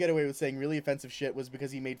reason he could get away with saying really offensive shit was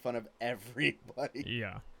because he made fun of everybody.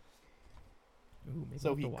 Yeah. Ooh, maybe So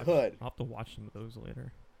I'll have he to watch- could. I'll have to watch some of those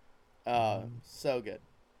later. So good.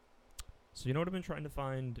 So you know what I've been trying to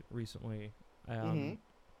find recently? Mhm.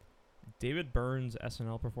 David Byrne's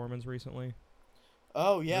SNL performance recently.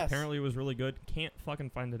 Oh, yes. Apparently it was really good. Can't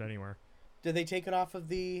fucking find it anywhere. Did they take it off of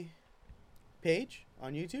the page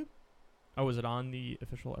on YouTube? Oh, is it on the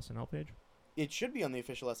official SNL page? It should be on the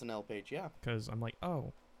official SNL page, yeah. Because I'm like,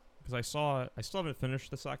 oh. Because I still haven't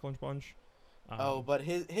finished the Sack Lunch Bunch. But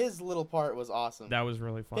his little part was awesome. That was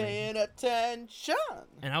really funny. Paying attention.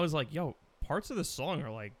 And I was like, yo, parts of this song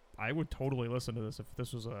are like, I would totally listen to this if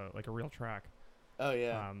this was a real track. Oh,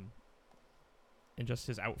 yeah. And just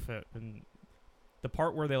his outfit and the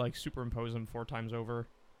part where they like superimpose him 4 times over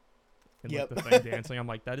and Yep. like the thing dancing. I'm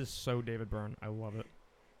like, that is so David Byrne. I love it.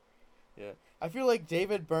 Yeah. I feel like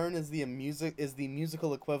David Byrne is the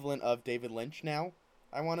musical equivalent of David Lynch now,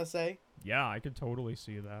 I want to say. Yeah, I could totally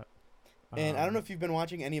see that. And I don't know if you've been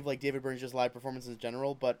watching any of like David Byrne's just live performances in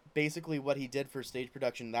general, but basically what he did for stage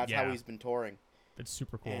production, that's how Yeah. he's been touring. It's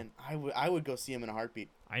super cool. And I would go see him in a heartbeat.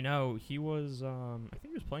 I know he was. I think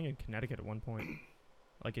he was playing in Connecticut at one point,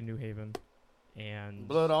 like in New Haven, and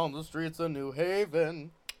Blood on the streets of New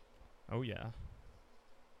Haven. oh yeah,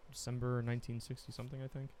 December 1960 something I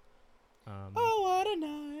think. Oh, what a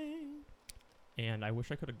night. And I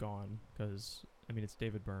wish I could have gone because I mean it's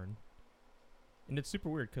David Byrne, and it's super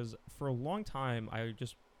weird because for a long time I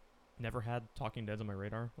just never had Talking Deads on my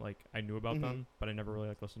radar. Like I knew about Mhm. them, but I never really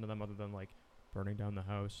like listened to them other than like Burning Down the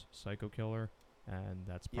House, Psycho Killer, and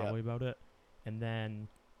that's Yep. probably about it. And then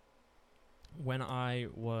when I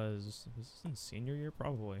was this in senior year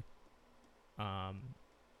probably,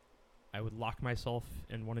 I would lock myself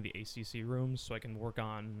in one of the ACC rooms so I can work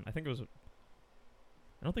on. I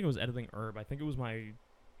don't think it was editing Herb. I think it was my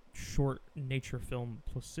short nature film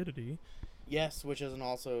Placidity. Yes, which is an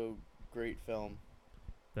also great film.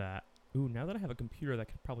 That now that I have a computer that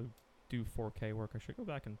could probably do 4K work, I should go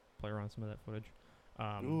back and play around some of that footage.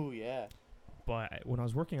 Ooh, yeah. But when I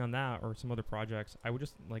was working on that or some other projects, I would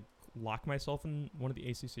just like lock myself in one of the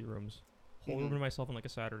ACC rooms, hold room Mhm. to myself on like a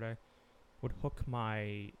Saturday, would hook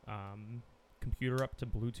my computer up to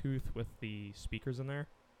Bluetooth with the speakers in there,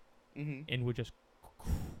 Mm-hmm. and would just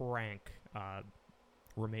crank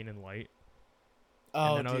Remain in Light.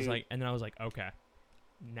 Oh, and then dude. I was like, okay,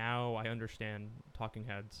 now I understand Talking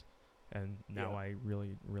Heads, and now Yeah. I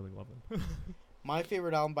really, really love them. My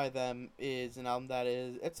favorite album by them is an album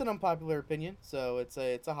it's an unpopular opinion, so it's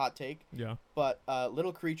a hot take. Yeah. But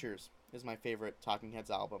Little Creatures is my favorite Talking Heads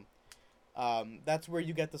album. That's where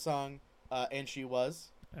you get the song And She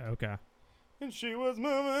Was. Okay. And she was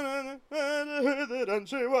moving and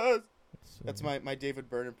she was. That's my David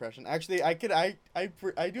Byrne impression. Actually, I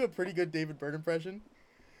do a pretty good David Byrne impression.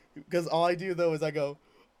 Because all I do, though, is I go,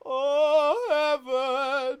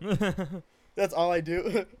 oh, heaven. That's all I do.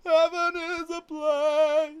 Heaven is a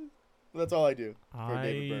place. That's all I do for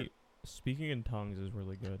David Byrne. Speaking in Tongues is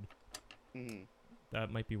really good. Mm-hmm.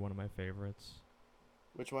 That might be one of my favorites.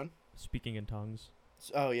 Which one? Speaking in Tongues.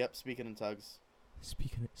 Oh, yep. Speaking in Tugs.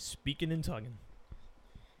 Speaking in tongue.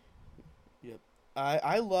 Yep.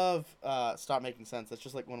 I love Stop Making Sense. That's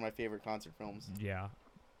just like one of my favorite concert films Yeah.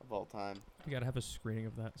 of all time. We gotta have a screening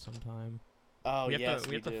of that sometime. Oh, we have yes,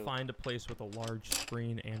 we have do. to find a place with a large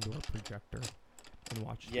screen and or projector and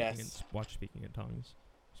watch Yes. Speaking in Tongues.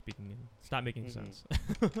 Stop Making Mhm. Sense.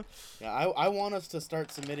 Yeah, I want us to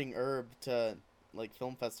start submitting Herb to like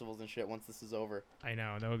film festivals and shit once this is over. I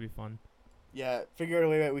know, that would be fun. Yeah, figure out a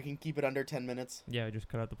way that we can keep it under 10 minutes. Yeah, just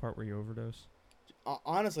cut out the part where you overdose.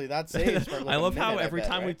 Honestly, that saves for like I love a how minute, every I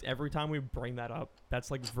bet, time right? every time we bring that up,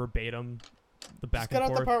 that's like verbatim the back Just cut and out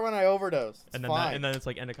forth. the part when I overdosed. It's and then fine. and then it's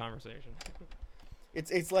like end of conversation.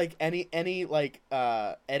 It's like any like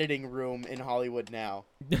editing room in Hollywood now.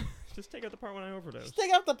 Just take out the part when I overdose. Just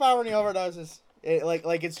take out the part when he overdoses.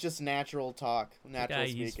 Like it's just natural talk, natural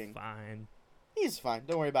He's speaking. fine. He's fine.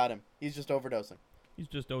 Don't worry about him. He's just overdosing. He's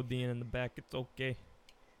just ODing in the back. It's okay.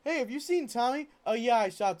 Hey, have you seen Tommy? Oh yeah, I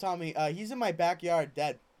saw Tommy. He's in my backyard,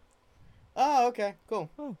 dead. Oh, okay, cool.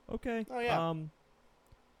 Oh, okay. Oh, yeah.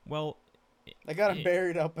 Well, I got him eh,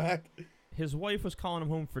 buried out back. his wife was calling him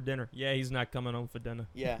home for dinner. Yeah, he's not coming home for dinner.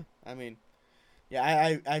 Yeah, I mean,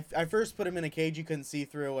 yeah, I first put him in a cage you couldn't see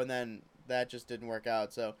through, and then that just didn't work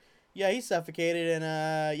out. So, yeah, he suffocated,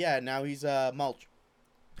 and yeah, now he's mulch,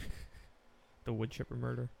 The wood chipper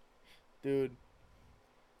murder. dude.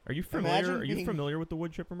 Are you familiar? Imagine Are you being- familiar with the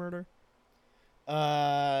wood chipper murder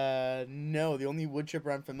No, the only wood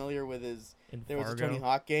chipper I'm familiar with is in there was a Fargo? Tony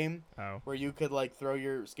Hawk game Oh, where you could like throw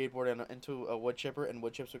your skateboard into a wood chipper and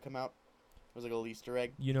wood chips would come out. It was like a little Easter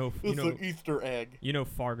egg. you It's know, an Easter egg. you know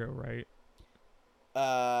Fargo, right?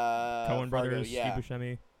 Fargo, Coen Brothers, yeah. Steve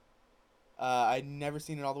Buscemi. I'd never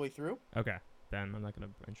seen it all the way through. Okay, then I'm not gonna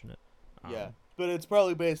mention it. Yeah, but it's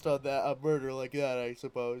probably based on that a murder like that, I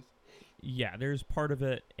suppose. Yeah, there's part of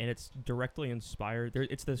it, and it's directly inspired.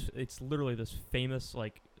 It's literally this famous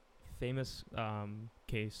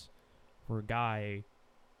case where a guy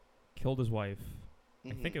killed his wife.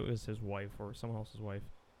 I think it was his wife or someone else's wife,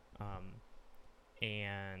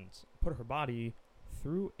 and put her body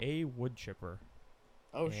through a wood chipper.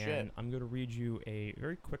 Oh and shit. I'm gonna read you a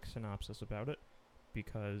very quick synopsis about it,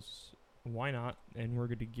 because why not? And we're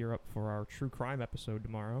going to gear up for our true crime episode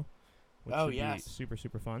tomorrow, which should be super,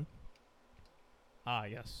 super fun. Ah,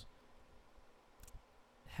 yes.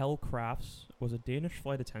 Helle Crafts was a Danish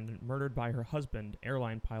flight attendant murdered by her husband,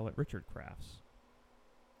 airline pilot Richard Crafts.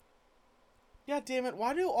 Yeah, damn it.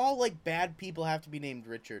 Why do all like bad people have to be named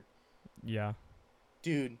Richard? Yeah.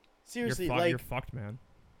 Dude, seriously, you're like you're fucked, man.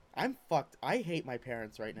 I'm fucked. I hate my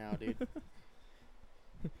parents right now, dude.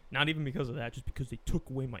 Not even because of that, just because they took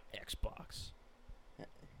away my Xbox.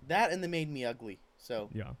 That and they made me ugly. So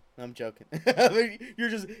Yeah. I'm joking. You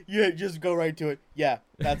just go right to it. Yeah,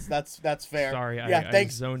 that's fair. Sorry, yeah, I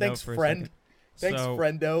thanks, zoned thanks, out for friend. a Thanks, second.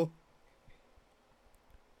 friendo.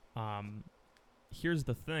 Here's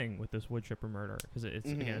the thing with this wood chipper murder, because it's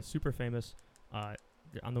Mhm. again, it's super famous.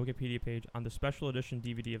 On the Wikipedia page, on the special edition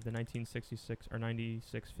DVD of the 1966 or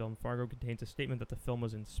 96 film Fargo contains a statement that the film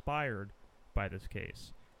was inspired by this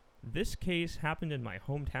case. This case happened in my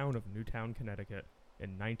hometown of Newtown, Connecticut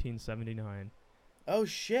in 1979. Oh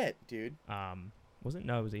shit, dude. Was it?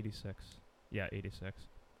 No, it was 86. Yeah, 86.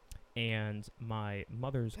 And my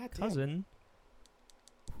mother's God damn. cousin,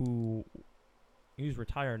 who he's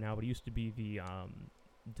retired now, but he used to be the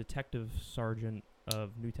detective sergeant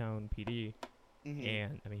of Newtown PD. Mhm.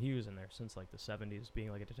 And I mean, he was in there since like the 70s, being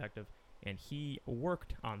like a detective, and he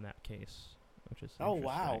worked on that case, which is Oh,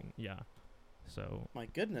 wow. interesting. Yeah. So My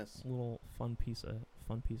goodness. a little fun piece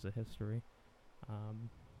of history.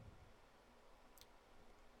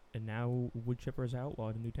 And now wood chipper is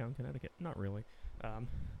outlawed in Newtown, Connecticut. Not really.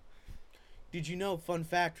 Did you know, fun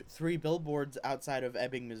fact, 3 billboards outside of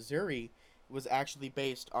Ebbing, Missouri was actually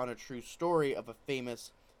based on a true story of a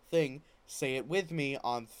famous thing. Say it with me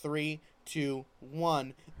on 3, 2,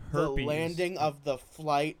 1. The Herpes. landing of the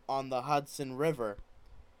flight on the Hudson River.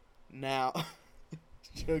 Now,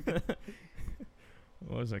 joking.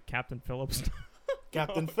 What was it, Captain Phillips?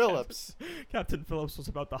 Captain No, Phillips. Captain Phillips was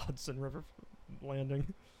about the Hudson River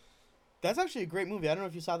landing. That's actually a great movie. I don't know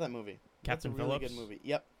if you saw that movie. Captain That's a really Phillips? good movie.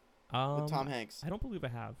 Yep, with Tom Hanks. I don't believe I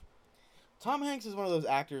have. Tom Hanks is one of those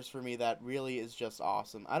actors for me that really is just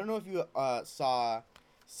awesome. I don't know if you saw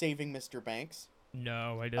Saving Mr. Banks.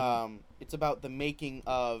 No, I didn't. It's about the making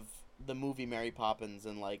of the movie Mary Poppins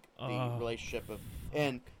and like the Oh, relationship of,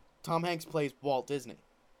 and Tom Hanks plays Walt Disney.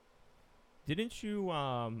 Didn't you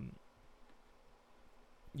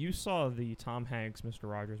you saw the Tom Hanks Mr.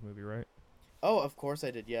 Rogers movie, right? Oh, of course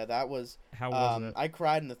I did. Yeah, that was. How was it? I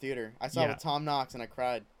cried in the theater. I saw it Yeah. with Tom Knox and I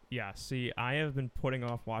cried. Yeah, see, I have been putting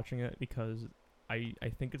off watching it because I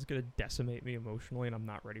think it's going to decimate me emotionally, and I'm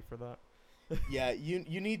not ready for that. Yeah,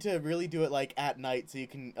 you need to really do it like at night so you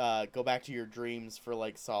can go back to your dreams for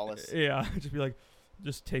like solace. Yeah, just be like,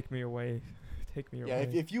 just take me away. Take me Yeah,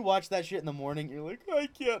 away. if you watch that shit in the morning, you're like, I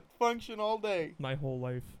can't function all day. My whole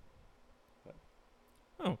life.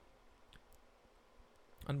 Oh.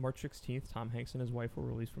 On March 16th, Tom Hanks and his wife were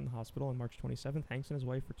released from the hospital. On March 27th, Hanks and his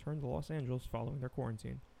wife returned to Los Angeles following their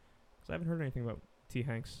quarantine. Because I haven't heard anything about T.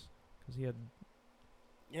 Hanks. Because he had...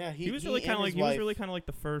 Yeah, He was really kind of like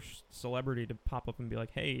the first celebrity to pop up and be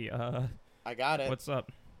like, "Hey, I got it. what's up?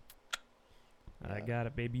 I Yeah. got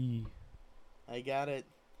it, baby. I got it.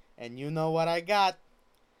 And you know what I got?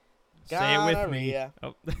 Say it with me." Gonorrhea.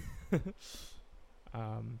 Oh.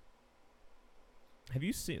 Have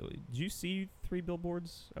you seen? Did you see 3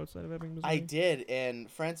 billboards outside of Ebbing, Missouri? I did, and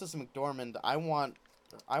Frances McDormand, I want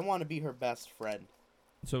to be her best friend.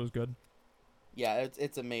 So it was good. Yeah,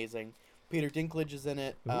 it's amazing. Peter Dinklage is in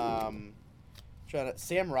it. Ooh.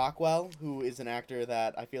 Sam Rockwell, who is an actor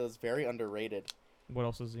that I feel is very underrated. What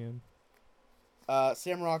else is he in?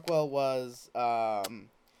 Sam Rockwell was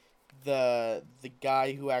the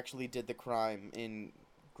guy who actually did the crime in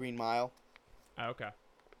Green Mile. Oh, okay.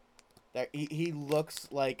 That he looks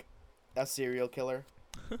like a serial killer.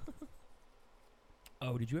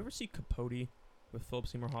 Oh, did you ever see Capote with Philip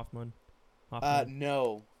Seymour Hoffman?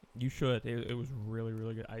 No. You should. It was really,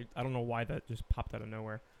 really good. I don't know why that just popped out of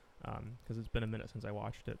nowhere, because it's been a minute since I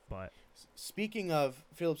watched it. But Speaking of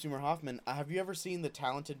Philip Seymour Hoffman, have you ever seen The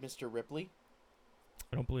Talented Mr. Ripley?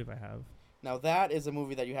 I don't believe I have. Now that is a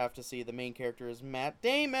movie that you have to see. The main character is Matt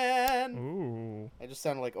Damon. Ooh. I just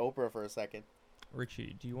sounded like Oprah for a second.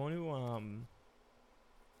 Richie, do you want to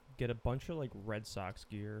get a bunch of like Red Sox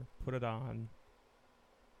gear, put it on,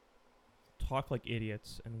 talk like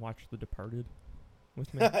idiots, and watch The Departed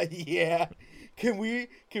with me? Yeah. Can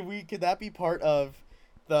that be part of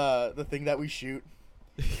the thing that we shoot?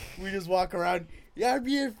 We just walk around. Yeah, I'm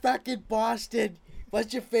here in fucking Boston.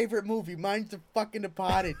 What's your favorite movie? Mine's The fucking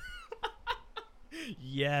Departed.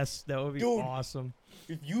 Yes, that would be Dude. awesome.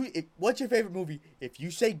 What's your favorite movie? If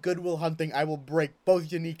you say Good Will Hunting, I will break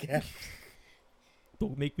both your kneecaps.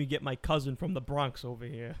 Don't make me get my cousin from the Bronx over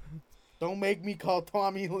here. Don't make me call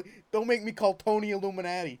Tony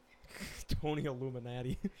Illuminati. Tony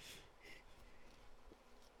Illuminati.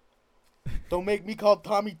 Don't make me call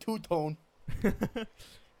Tommy Two-Tone.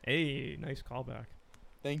 Hey, nice callback.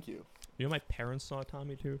 Thank you. You know, my parents saw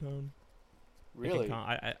Tommy Two-Tone. Really?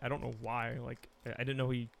 I don't know why. Like, I didn't know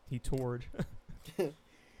he toured.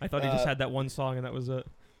 I thought he just had that one song and that was it.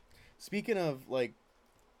 Speaking of, like,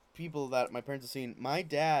 people that my parents have seen, my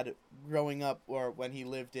dad, growing up, or when he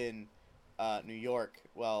lived in New York,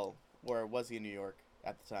 well, where was he in New York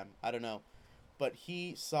at the time? I don't know. But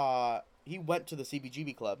he went to the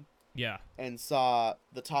CBGB Club. Yeah. And saw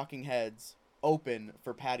the Talking Heads open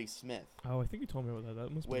for Patti Smith. Oh, I think you told me about that.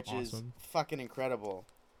 That must be awesome. Which is fucking incredible.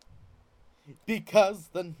 Because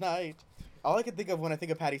the night... All I can think of when I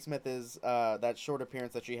think of Patti Smith is that short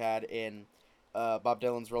appearance that she had in Bob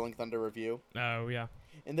Dylan's Rolling Thunder Review. Oh, yeah.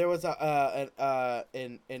 And there was an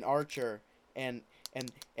archer, and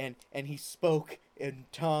he spoke in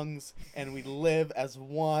tongues, and we live as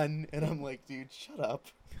one. And I'm like, dude, shut up.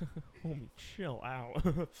 Homie, chill out.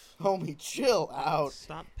 Homie, chill out.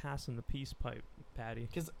 Stop passing the peace pipe, Patty.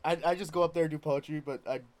 Because I just go up there and do poetry, but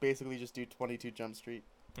I basically just do 22 Jump Street.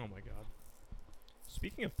 Oh, my God.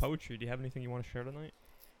 Speaking of poetry, do you have anything you want to share tonight?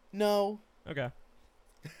 No. Okay.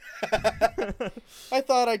 I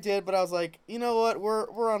thought I did, but I was like, you know what?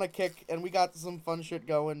 We're on a kick, and we got some fun shit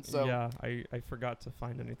going. So yeah, I forgot to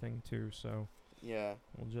find anything too. So yeah,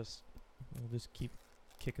 we'll just keep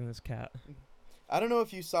kicking this cat. I don't know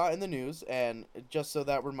if you saw in the news, and just so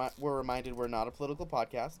that we're reminded, we're not a political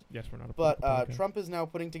podcast. Yes, we're not a But political podcast. Trump is now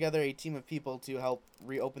putting together a team of people to help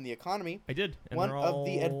reopen the economy. I did. And One they're of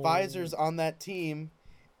the all- advisors on that team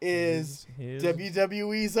is his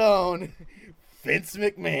WWE's own Vince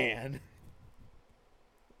McMahon.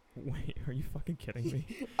 Wait, are you fucking kidding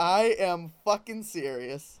me? I am fucking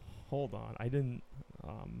serious. Hold on, I didn't.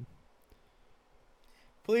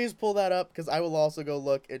 Please pull that up, because I will also go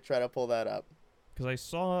look and try to pull that up. Because I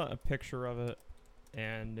saw a picture of it,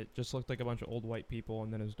 and it just looked like a bunch of old white people,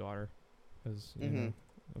 and then his daughter, because you know,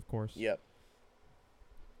 of course. Yep.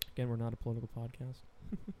 Again, we're not a political podcast,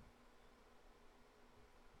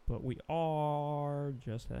 but we are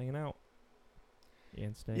just hanging out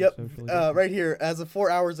and staying Yep. socially distant. Right here, as of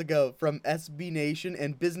 4 hours ago, from SB Nation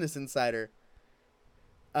and Business Insider.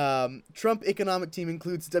 Trump economic team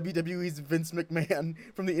includes WWE's Vince McMahon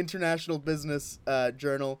from the International Business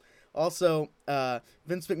Journal. Also,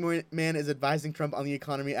 Vince McMahon is advising Trump on the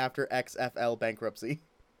economy after XFL bankruptcy.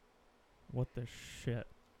 What the shit,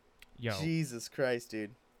 yo? Jesus Christ,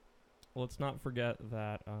 dude. Let's not forget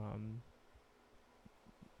that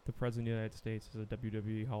the president of the United States is a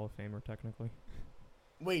WWE Hall of Famer technically.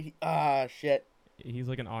 Wait, shit. He's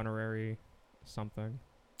like an honorary something.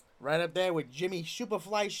 Right up there with Jimmy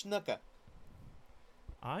Superfly Snuka.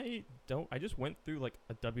 I just went through like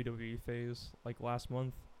a WWE phase like last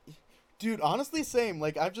month. Dude, honestly, same.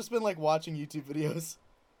 Like, I've just been, like, watching YouTube videos.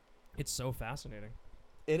 It's so fascinating.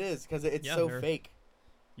 It is, because it's Yeah, so they're- fake.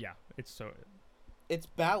 Yeah, it's so... It's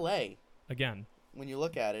ballet. Again, When you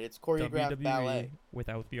look at it, it's choreographed WWE ballet.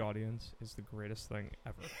 without the audience is the greatest thing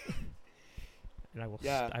ever. And I will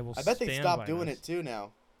Yeah, I will I bet they stand stopped by doing this. it, too,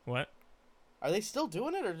 now. What? Are they still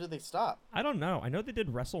doing it, or did they stop? I don't know. I know they did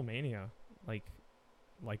WrestleMania like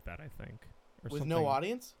that, I think. Or With something. no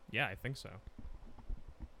audience? Yeah, I think so.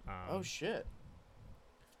 Oh, shit.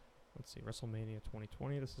 Let's see, WrestleMania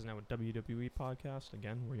 2020. This is now a WWE podcast.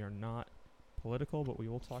 Again, we are not political, but we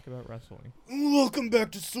will talk about wrestling. Welcome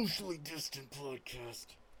back to Socially Distant Podcast.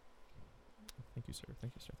 Thank you, sir.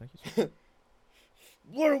 Thank you, sir. Thank you, sir.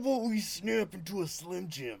 What about we snap into a Slim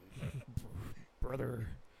Jim? Brother.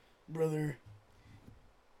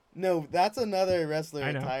 No, that's another wrestler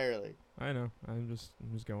I know. entirely. I know. I'm just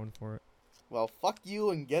going for it. Well, fuck you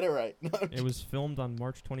and get it right. No, I'm It was filmed on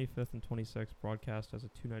March 25th and 26th, broadcast as a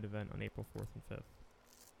 2-night event on April 4th and 5th.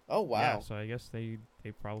 Oh, wow. Yeah, so I guess they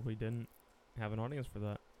probably didn't have an audience for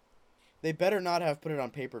that. They better not have put it on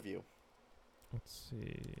pay-per-view. Let's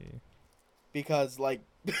see. Because, like,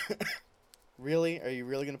 really? Are you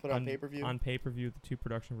really going to put it on pay-per-view? On pay-per-view, the two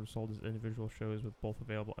productions were sold as individual shows with both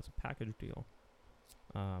available as a package deal.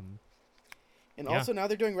 And yeah. also now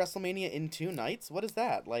they're doing WrestleMania in 2 nights? What is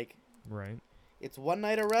that? Like, Right. it's 1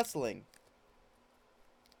 night of wrestling.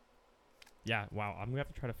 Yeah, wow. I'm going to have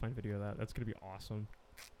to try to find video of that. That's going to be awesome.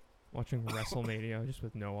 Watching WrestleMania just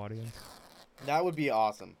with no audience. That would be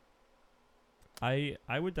awesome. I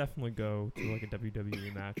would definitely go to like a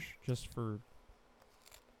WWE match just for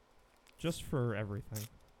everything.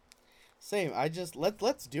 Same.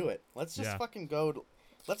 Let's do it. Let's just Yeah. fucking go.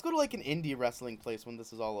 Let's go to like an indie wrestling place when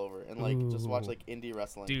this is all over and like just watch Ooh. like indie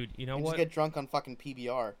wrestling. Dude, you know and what? just get drunk on fucking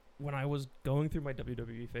PBR. When I was going through my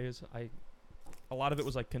WWE phase, a lot of it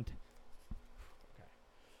was like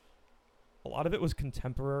a lot of it was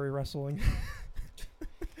contemporary wrestling.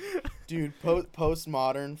 Dude,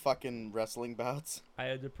 postmodern fucking wrestling bouts. I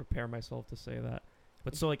had to prepare myself to say that.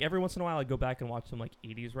 But so like every once in a while I'd go back and watch some like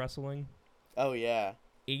 80s wrestling. Oh yeah.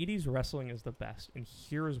 80s wrestling is the best, and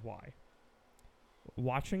here's why.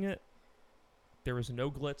 Watching it, there is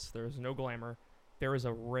no glitz, there is no glamour. There is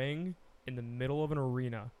a ring in the middle of an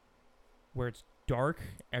arena where it's dark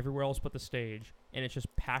everywhere else but the stage, and it's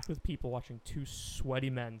just packed with people watching two sweaty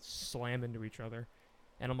men slam into each other.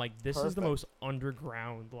 And I'm like, this is the Perfect. most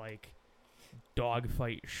underground, like,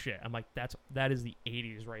 dogfight shit. I'm like, that is the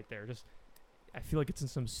 80s right there. Just, I feel like it's in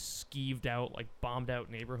some skeeved out, like, bombed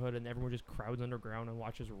out neighborhood, and everyone just crowds underground and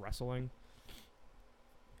watches wrestling.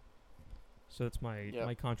 So that's my Yep.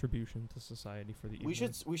 my contribution to society for the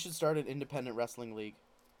evening. We should start an independent wrestling league.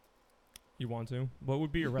 You want to? What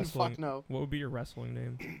would be your wrestling? Fuck no. What would be your wrestling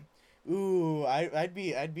name? Ooh, I'd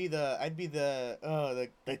be the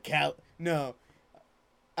cal. No,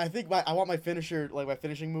 I think I want my finisher, like my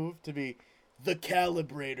finishing move, to be the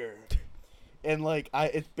calibrator, and like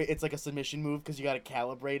it's like a submission move because you gotta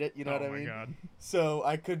calibrate it. You know what I mean? Oh my god. So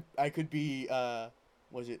I could be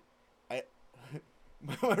was it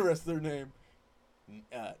my wrestler name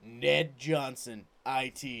Ned Johnson,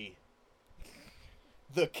 IT,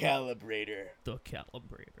 the calibrator. The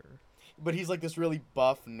calibrator. But he's like this really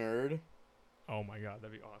buff nerd. Oh my god,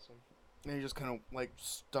 that'd be awesome. And he just kind of like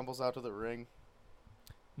stumbles out to the ring.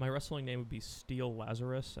 My wrestling name would be Steel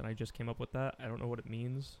Lazarus, and I just came up with that. I don't know what it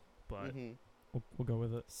means, but we'll go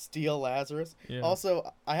with it. Steel Lazarus. Yeah.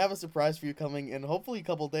 Also, I have a surprise for you coming in hopefully a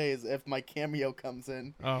couple days if my cameo comes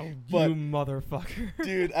in. Oh, but- you motherfucker.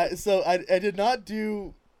 Dude, I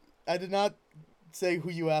did not say who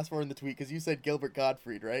you asked for in the tweet because you said Gilbert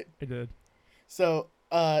Gottfried, right? I did. So,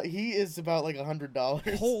 he is about like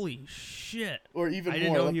 $100. Holy shit. Or even I more.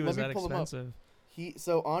 didn't know Let- he was let me that pull him up. expensive.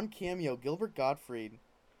 So on Cameo, Gilbert Gottfried,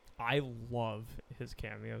 I love his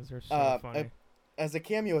cameos. They're so funny. as a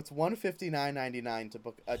cameo, it's $159.99 to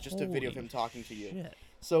book just a video of Holy him talking to you. shit.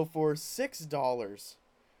 So for $6,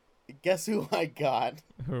 guess who I got?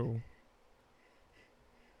 Who?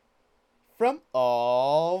 From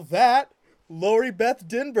all that, Lori Beth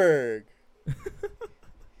Dinberg.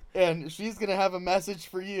 And she's gonna have a message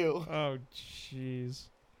for you. Oh, jeez.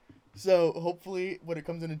 So hopefully, when it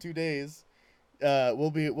comes in 2 days,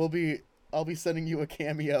 I'll be sending you a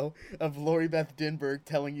cameo of Lori Beth Dinberg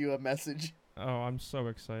telling you a message. Oh, I'm so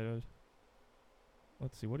excited.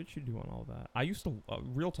 Let's see. What did she do on all that? I used to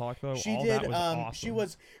real talk though. She all did. That was awesome. She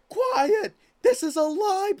was quiet. This is a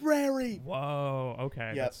library. Whoa.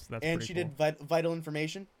 Okay. Yep. That's and pretty she cool. did vital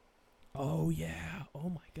information. Oh yeah. Oh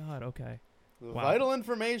my god. Okay. Wow. Vital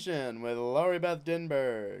information with Lori Beth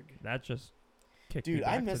Dinberg. That just kicked me Dude,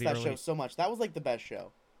 back I to missed the that early- show so much. That was like the best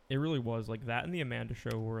show. It really was. Like that and the Amanda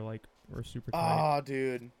show were super tight. Oh,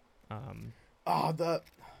 dude. Um.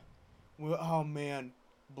 Oh man,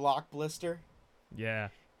 Block Blister. Yeah.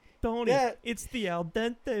 Tony, Yeah. it's the Al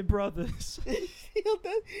Dente brothers. They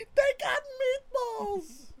got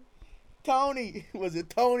meatballs. Tony, was it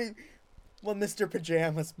Tony? Well, Mr.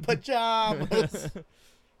 Pajamas.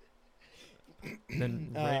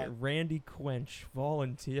 Then Randy Quench,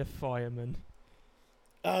 volunteer fireman.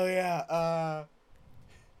 Oh yeah,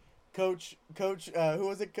 Coach. Who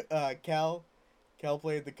was it? Cal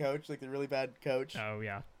played the coach, like the really bad coach. Oh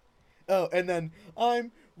yeah. Oh, and then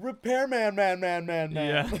I'm repairman, man.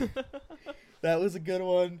 Yeah. That was a good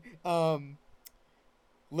one.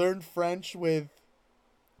 Learned French with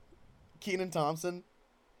Kenan Thompson.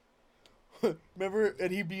 Remember?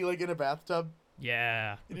 And he'd be like in a bathtub.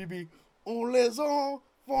 Yeah. And he'd be, on les enfants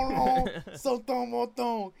sont en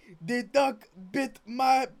mouton. The duck bit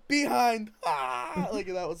my behind. Ah! Like,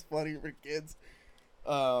 that was funny for kids.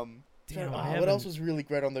 Damn, what else was really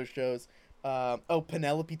great on those shows?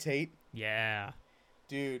 Penelope Tate. Yeah.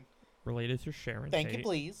 Dude. Related to Sharon Thank Tate. you,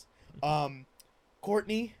 please.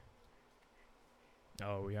 Courtney.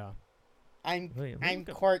 Oh, yeah. I'm Wait, let me look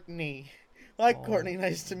up Courtney. Hi, all Courtney.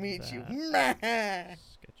 Nice to meet you.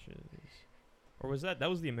 sketches. Or was that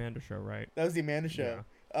was the Amanda show, right? That was the Amanda show.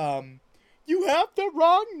 Yeah. You have the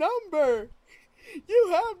wrong number. You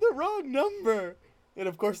have the wrong number. And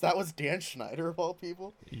of course, that was Dan Schneider of all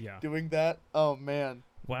people Yeah. doing that. Oh man.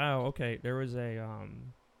 Wow. Okay. There was a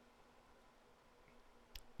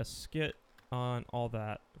skit on All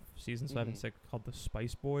That season 7 Mhm. 6 called The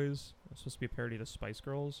Spice Boys. It's supposed to be a parody of the Spice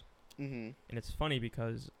Girls, Mm-hmm. and it's funny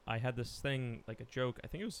because I had this thing, like a joke. I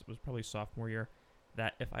think it was probably sophomore year,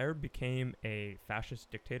 that if I ever became a fascist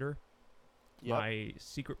dictator, Yep. my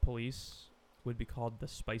secret police would be called the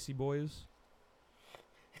Spicy Boys,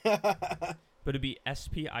 but it'd be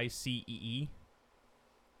SPICEE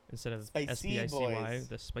instead of Spicy SPICY. Boys.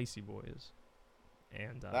 The Spicy Boys,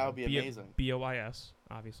 and That would be amazing. BOIS,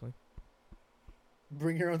 obviously.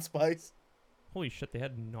 Bring your own spice. Holy shit! They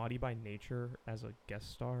had Naughty by Nature as a guest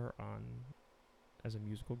star as a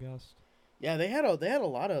musical guest. Yeah, they had a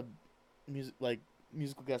lot of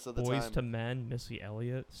musical guests at the Boys time. to Men, Missy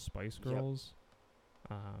Elliott, Spice Yep. Girls.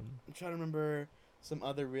 I'm trying to remember some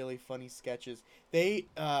other really funny sketches. They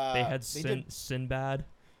They had did Sinbad,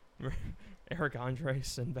 Eric Andre,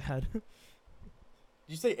 Sinbad.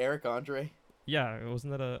 you say Eric Andre? Yeah,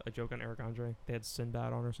 wasn't that a joke on Eric Andre? They had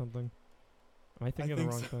Sinbad on or something. Am I thinking of the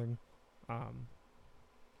think wrong so. thing?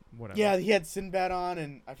 Whatever. Yeah, he had Sinbad on,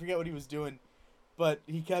 and I forget what he was doing, but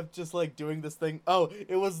he kept just like doing this thing. Oh,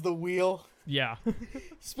 it was the wheel. Yeah.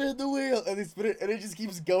 Spin the wheel, and they spin it, and it just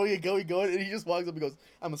keeps going and going, and he just walks up and goes,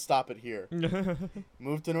 "I'm gonna stop it here.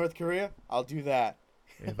 Move to North Korea, I'll do that."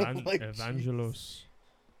 Like, Evangelos.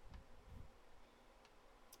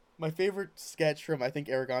 My favorite sketch from I think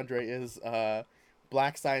Eric Andre is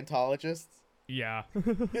Black Scientologists. Yeah.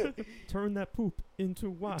 Turn that poop into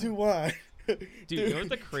wine. Do what? Dude, you know what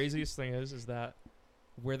the craziest thing is that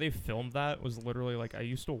where they filmed that was literally like I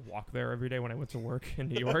used to walk there every day when I went to work in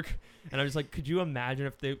New York, and I was like, could you imagine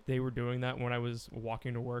if they were doing that when I was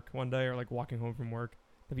walking to work one day or like walking home from work?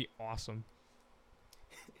 That'd be awesome.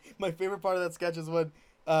 My favorite part of that sketch is when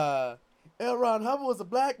L. Ron Hubbard was a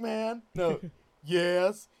black man. No,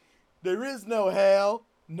 yes, there is no hell.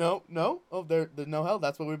 No. Oh, there's no hell.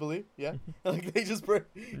 That's what we believe. Yeah, like they just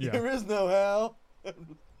Yeah. there is no hell.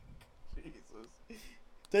 Jesus,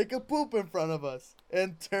 take a poop in front of us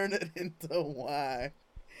and turn it into wine.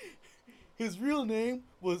 His real name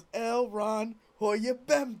was L. Ron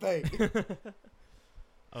Hoyabembe.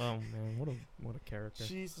 Oh man, what a character.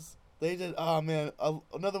 Jesus, they did. Oh man,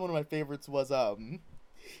 another one of my favorites was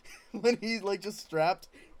when he like just strapped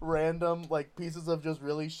random like pieces of just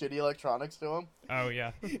really shitty electronics to him, Oh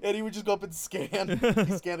yeah. and he would just go up and scan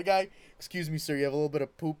a guy. Excuse me, sir, you have a little bit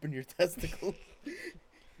of poop in your testicles.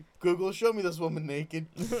 Google, show me this woman naked.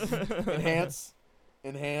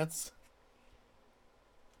 Enhance.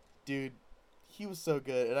 Dude, he was so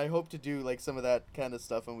good, and I hope to do like some of that kind of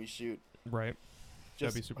stuff when we shoot. Right.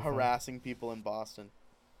 That'd Just be super fun. harassing people in Boston.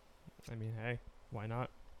 I mean, hey, why not?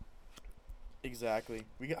 Exactly.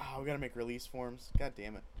 We gotta make release forms. God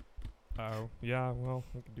damn it. Oh yeah, well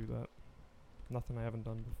we could do that. Nothing I haven't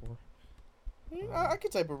done before. I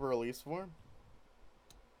could type up a release form.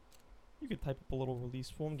 You could type up a little release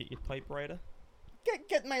form, get your typewriter,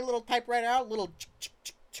 Get my little typewriter out, little.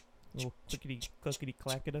 little clickety clickety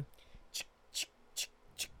clackety.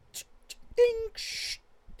 Ding.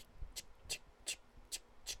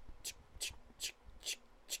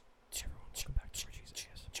 Everyone, welcome back to Richie's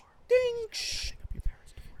ASMR. Ding. Setting up your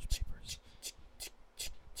parents' divorce papers.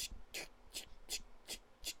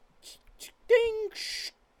 Ding.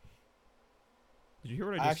 Did you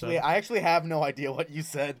hear what I just said? I actually have no idea what you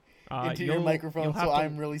said into your microphone, so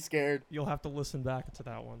I'm really scared. You'll have to listen back to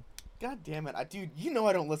that one. God damn it, dude! You know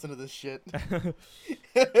I don't listen to this shit.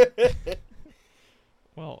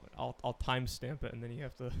 Well, I'll timestamp it and then you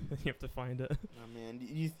have to find it. Oh man,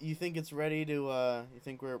 you think it's ready to? You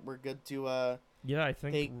think we're good to? Yeah, I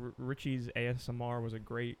think Hey. Richie's ASMR was a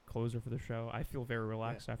great closer for the show. I feel very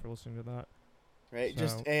relaxed after listening to that. Right,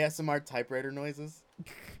 just So- ASMR typewriter noises.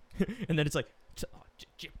 And then it's like,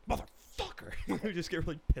 motherfucker. You just get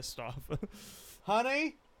really pissed off.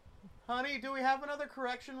 Honey, do we have another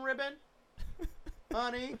correction ribbon?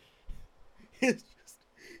 Honey, it's just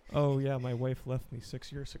Oh yeah, my wife left me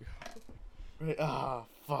 6 years ago. right. Ah,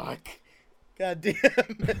 fuck. God damn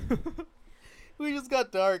it. We just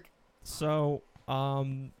got dark. So,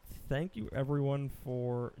 thank you everyone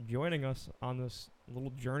for joining us on this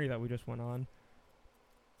little journey that we just went on.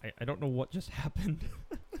 I don't know what just happened.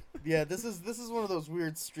 Yeah, this is one of those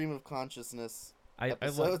weird stream of consciousness.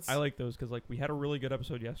 Episodes. I like those because like we had a really good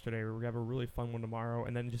episode yesterday. We're gonna have a really fun one tomorrow,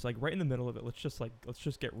 and then just like right in the middle of it, let's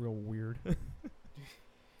just get real weird.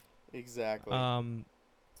 Exactly.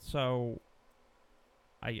 So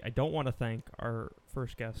I don't want to thank our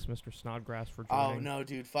first guest, Mr. Snodgrass, for Oh joining. no,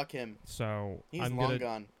 dude, fuck him. So He's I'm long gonna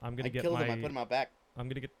gone. I'm gonna I get killed my him. I put him out back. I'm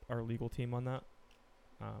gonna get our legal team on that.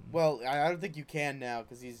 Well, I don't think you can now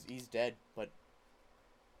because he's dead. But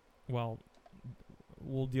Well,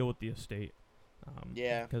 we'll deal with the estate.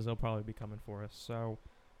 Yeah. Because they'll probably be coming for us. So,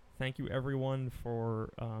 thank you everyone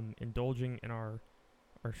for indulging in our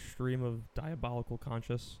stream of diabolical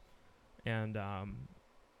conscious, and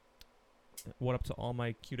what up to all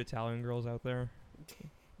my cute Italian girls out there,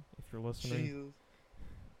 if you're listening. Jesus.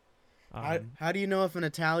 Um, How do you know if an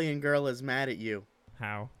Italian girl is mad at you?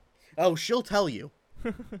 how? Oh, she'll tell you.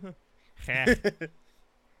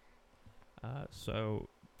 So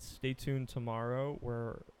stay tuned tomorrow,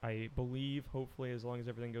 where I believe, hopefully, as long as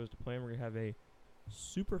everything goes to plan, we're gonna have a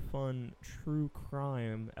super fun true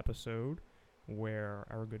crime episode where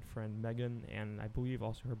our good friend Megan and I believe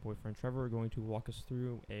also her boyfriend Trevor are going to walk us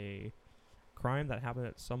through a crime that happened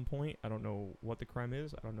at some point. I don't know what the crime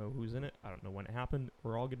is. I don't know who's in it. I don't know when it happened.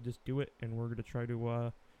 We're all gonna just do it, and we're gonna try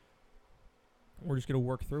to we're just gonna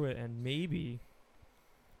work through it, and maybe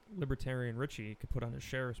Libertarian Richie could put on his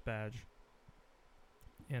sheriff's badge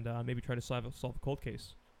and maybe try to solve a cold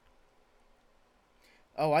case.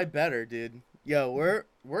 Oh, I better, dude. Yo,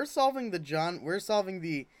 we're solving the John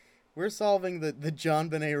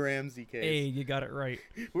Benet Ramsey case. Hey, you got it right.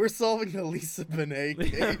 We're solving the Lisa Benet I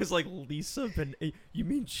case. was like, Lisa Benet. You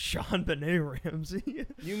mean Sean Benet Ramsey?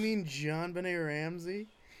 You mean John Benet Ramsey?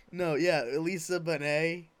 No, yeah, Lisa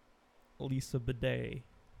Benet. Lisa Bidet.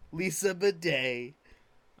 Lisa Bidet.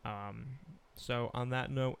 So on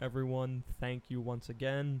that note, everyone, thank you once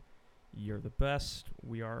again. You're the best.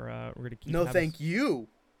 We're gonna keep. No, thank you.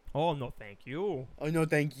 Oh no, thank you. Oh no,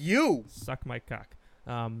 thank you. Suck my cock.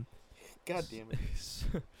 God damn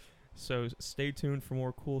it. So stay tuned for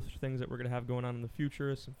more cool things that we're gonna have going on in the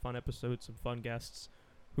future. Some fun episodes, some fun guests.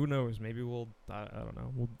 Who knows? Maybe we'll I don't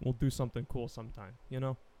know. We'll do something cool sometime. You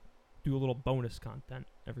know, do a little bonus content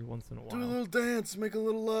every once in a while. Do a little dance, make a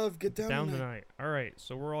little love, get down tonight. All right,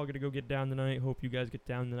 so we're all gonna go get down tonight. Hope you guys get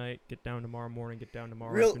down tonight. Get down tomorrow morning. Get down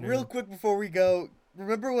tomorrow afternoon. Real quick before we go,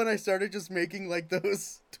 remember when I started just making like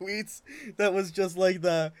those tweets that was just like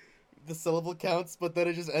the syllable counts, but then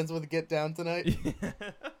it just ends with "get down tonight"?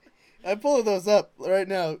 I'm pulling those up right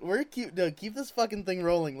now. Keep this fucking thing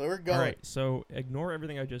rolling. We're going. All right, so ignore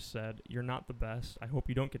everything I just said. You're not the best. I hope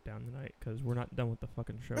you don't get down tonight because we're not done with the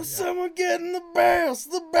fucking show yet. Someone getting the best,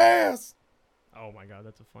 the best. Oh my god,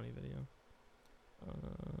 that's a funny video.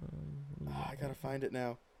 I gotta find it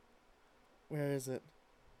now. Where is it?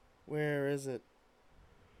 Where is it?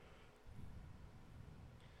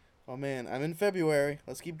 Oh man, I'm in February.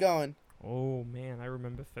 Let's keep going. Oh man, I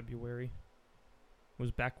remember February. It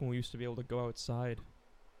was back when we used to be able to go outside.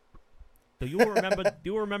 Do you remember? Do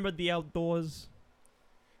you remember the outdoors?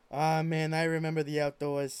 Ah man, I remember the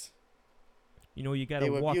outdoors. You know, you gotta They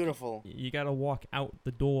were walk. beautiful. You gotta walk out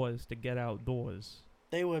the doors to get outdoors.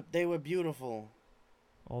 They were beautiful.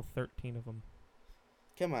 All 13 of them.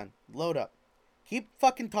 Come on, load up. Keep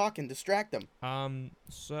fucking talking. Distract them.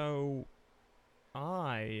 So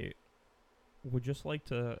I would just like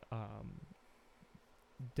to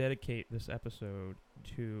dedicate this episode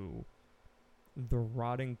to the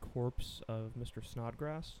rotting corpse of Mr.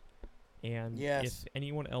 Snodgrass. And Yes. if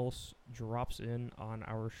anyone else drops in on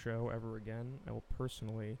our show ever again, I will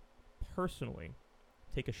personally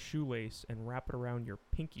take a shoelace and wrap it around your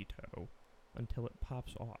pinky toe until it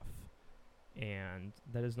pops off. And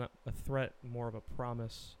that is not a threat, more of a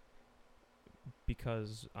promise,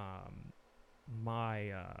 because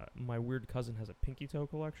my weird cousin has a pinky toe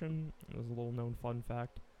collection. It was a little known fun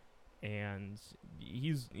fact, and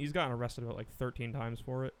he's gotten arrested about like 13 times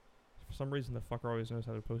for it. For some reason, the fucker always knows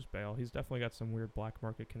how to post bail. He's definitely got some weird black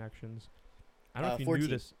market connections. I don't know if you 14. knew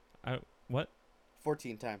this. What?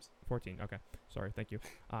 14 times. 14. Okay. Sorry. Thank you.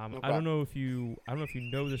 No I don't problem. know if you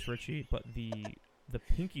know this, Richie, but the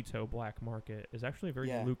pinky toe black market is actually a very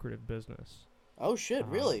Yeah. lucrative business. Oh shit,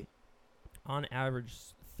 really? On average,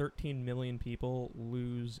 13 million people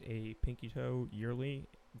lose a pinky toe yearly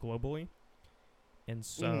globally. And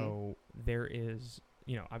so there is,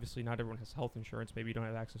 obviously not everyone has health insurance. Maybe you don't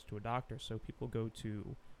have access to a doctor. So people go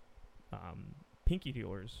to pinky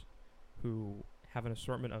dealers who have an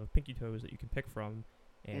assortment of pinky toes that you can pick from.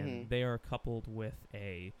 And they are coupled with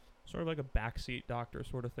a sort of like a backseat doctor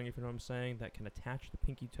sort of thing, if you know what I'm saying, that can attach the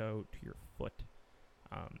pinky toe to your foot.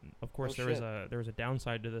 Of course, there is a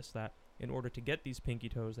downside to this, that in order to get these pinky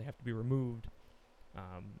toes, they have to be removed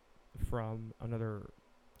from another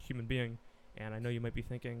human being. And I know you might be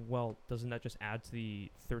thinking, well, doesn't that just add to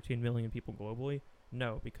the 13 million people globally?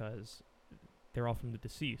 No, because they're all from the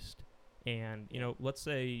deceased. And, let's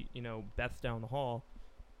say, Beth down the hall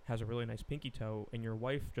has a really nice pinky toe and your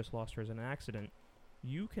wife just lost hers in an accident.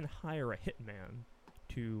 You can hire a hitman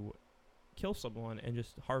to kill someone and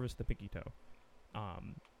just harvest the pinky toe.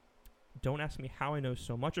 Don't ask me how I know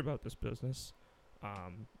so much about this business, but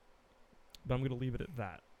I'm going to leave it at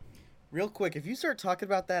that. Real quick, if you start talking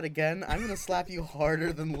about that again, I'm going to slap you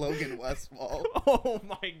harder than Logan Westfall. Oh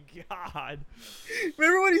my god.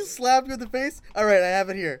 Remember when he slapped you in the face? All right, I have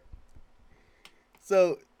it here.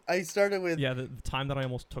 So, I started with... Yeah, the time that I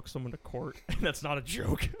almost took someone to court. That's not a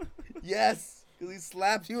joke. Yes, because he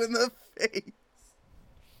slapped you in the face.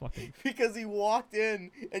 Fucking. Because he walked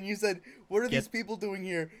in and you said, what are these people doing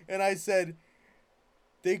here? And I said,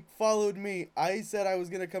 they followed me. I said I was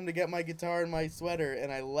going to come to get my guitar and my sweater,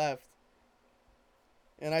 and I left.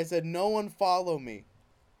 And I said, no one follow me.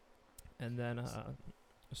 And then a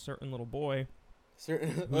certain little boy, he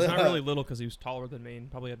Certain was not really little because he was taller than me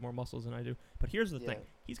and probably had more muscles than I do. But here's the thing.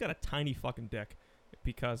 He's got a tiny fucking dick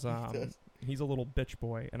because he's a little bitch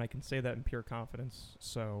boy, and I can say that in pure confidence.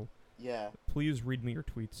 So yeah, please read me your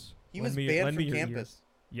tweets. He was banned from your campus. Ears.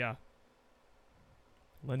 Yeah.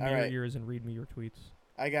 Lend me your ears and read me your tweets.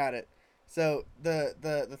 I got it. So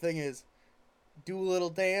the thing is, do a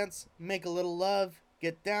little dance, make a little love,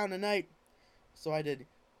 get down tonight. So I did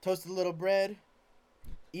toast a little bread,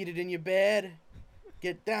 eat it in your bed,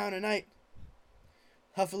 get down tonight,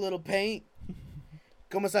 huff a little paint,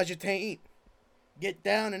 go massage your taint, get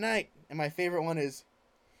down tonight. And my favorite one is,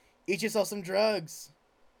 eat yourself some drugs,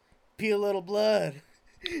 pee a little blood,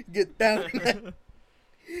 get down tonight,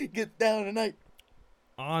 get down tonight.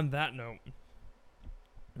 On that note,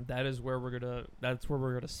 that's where we're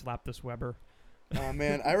gonna slap this Weber. Oh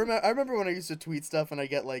man, I remember when I used to tweet stuff and I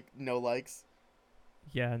get like no likes.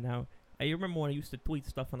 Yeah, now I remember when I used to tweet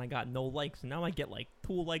stuff and I got no likes, and now I get like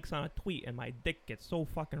 2 likes on a tweet and my dick gets so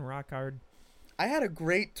fucking rock hard. I had a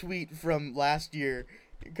great tweet from last year,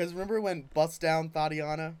 because remember when Bust Down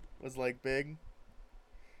Tatiana was like big?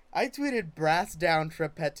 I tweeted Brass Down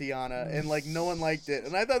Trapetiana and like no one liked it,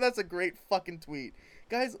 and I thought that's a great fucking tweet.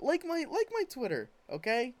 Guys, like my Twitter,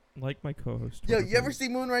 okay? Like my co-host. Yo, you ever see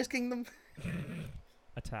Moonrise Kingdom?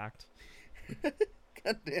 Attacked.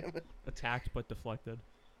 God damn it. Attacked but deflected.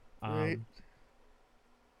 Right.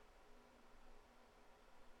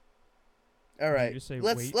 All right.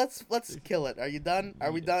 Let's kill it. Are you done?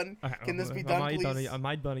 Are we done? Can this be done, please? Am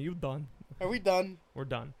I done? Are you done? Are we done? We're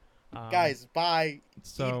done. Guys, bye.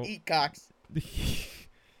 So eat cocks.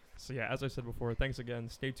 So yeah, as I said before, thanks again.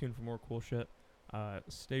 Stay tuned for more cool shit.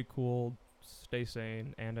 Stay cool, stay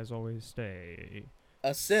sane, and as always, stay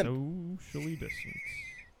a simp. socially distant.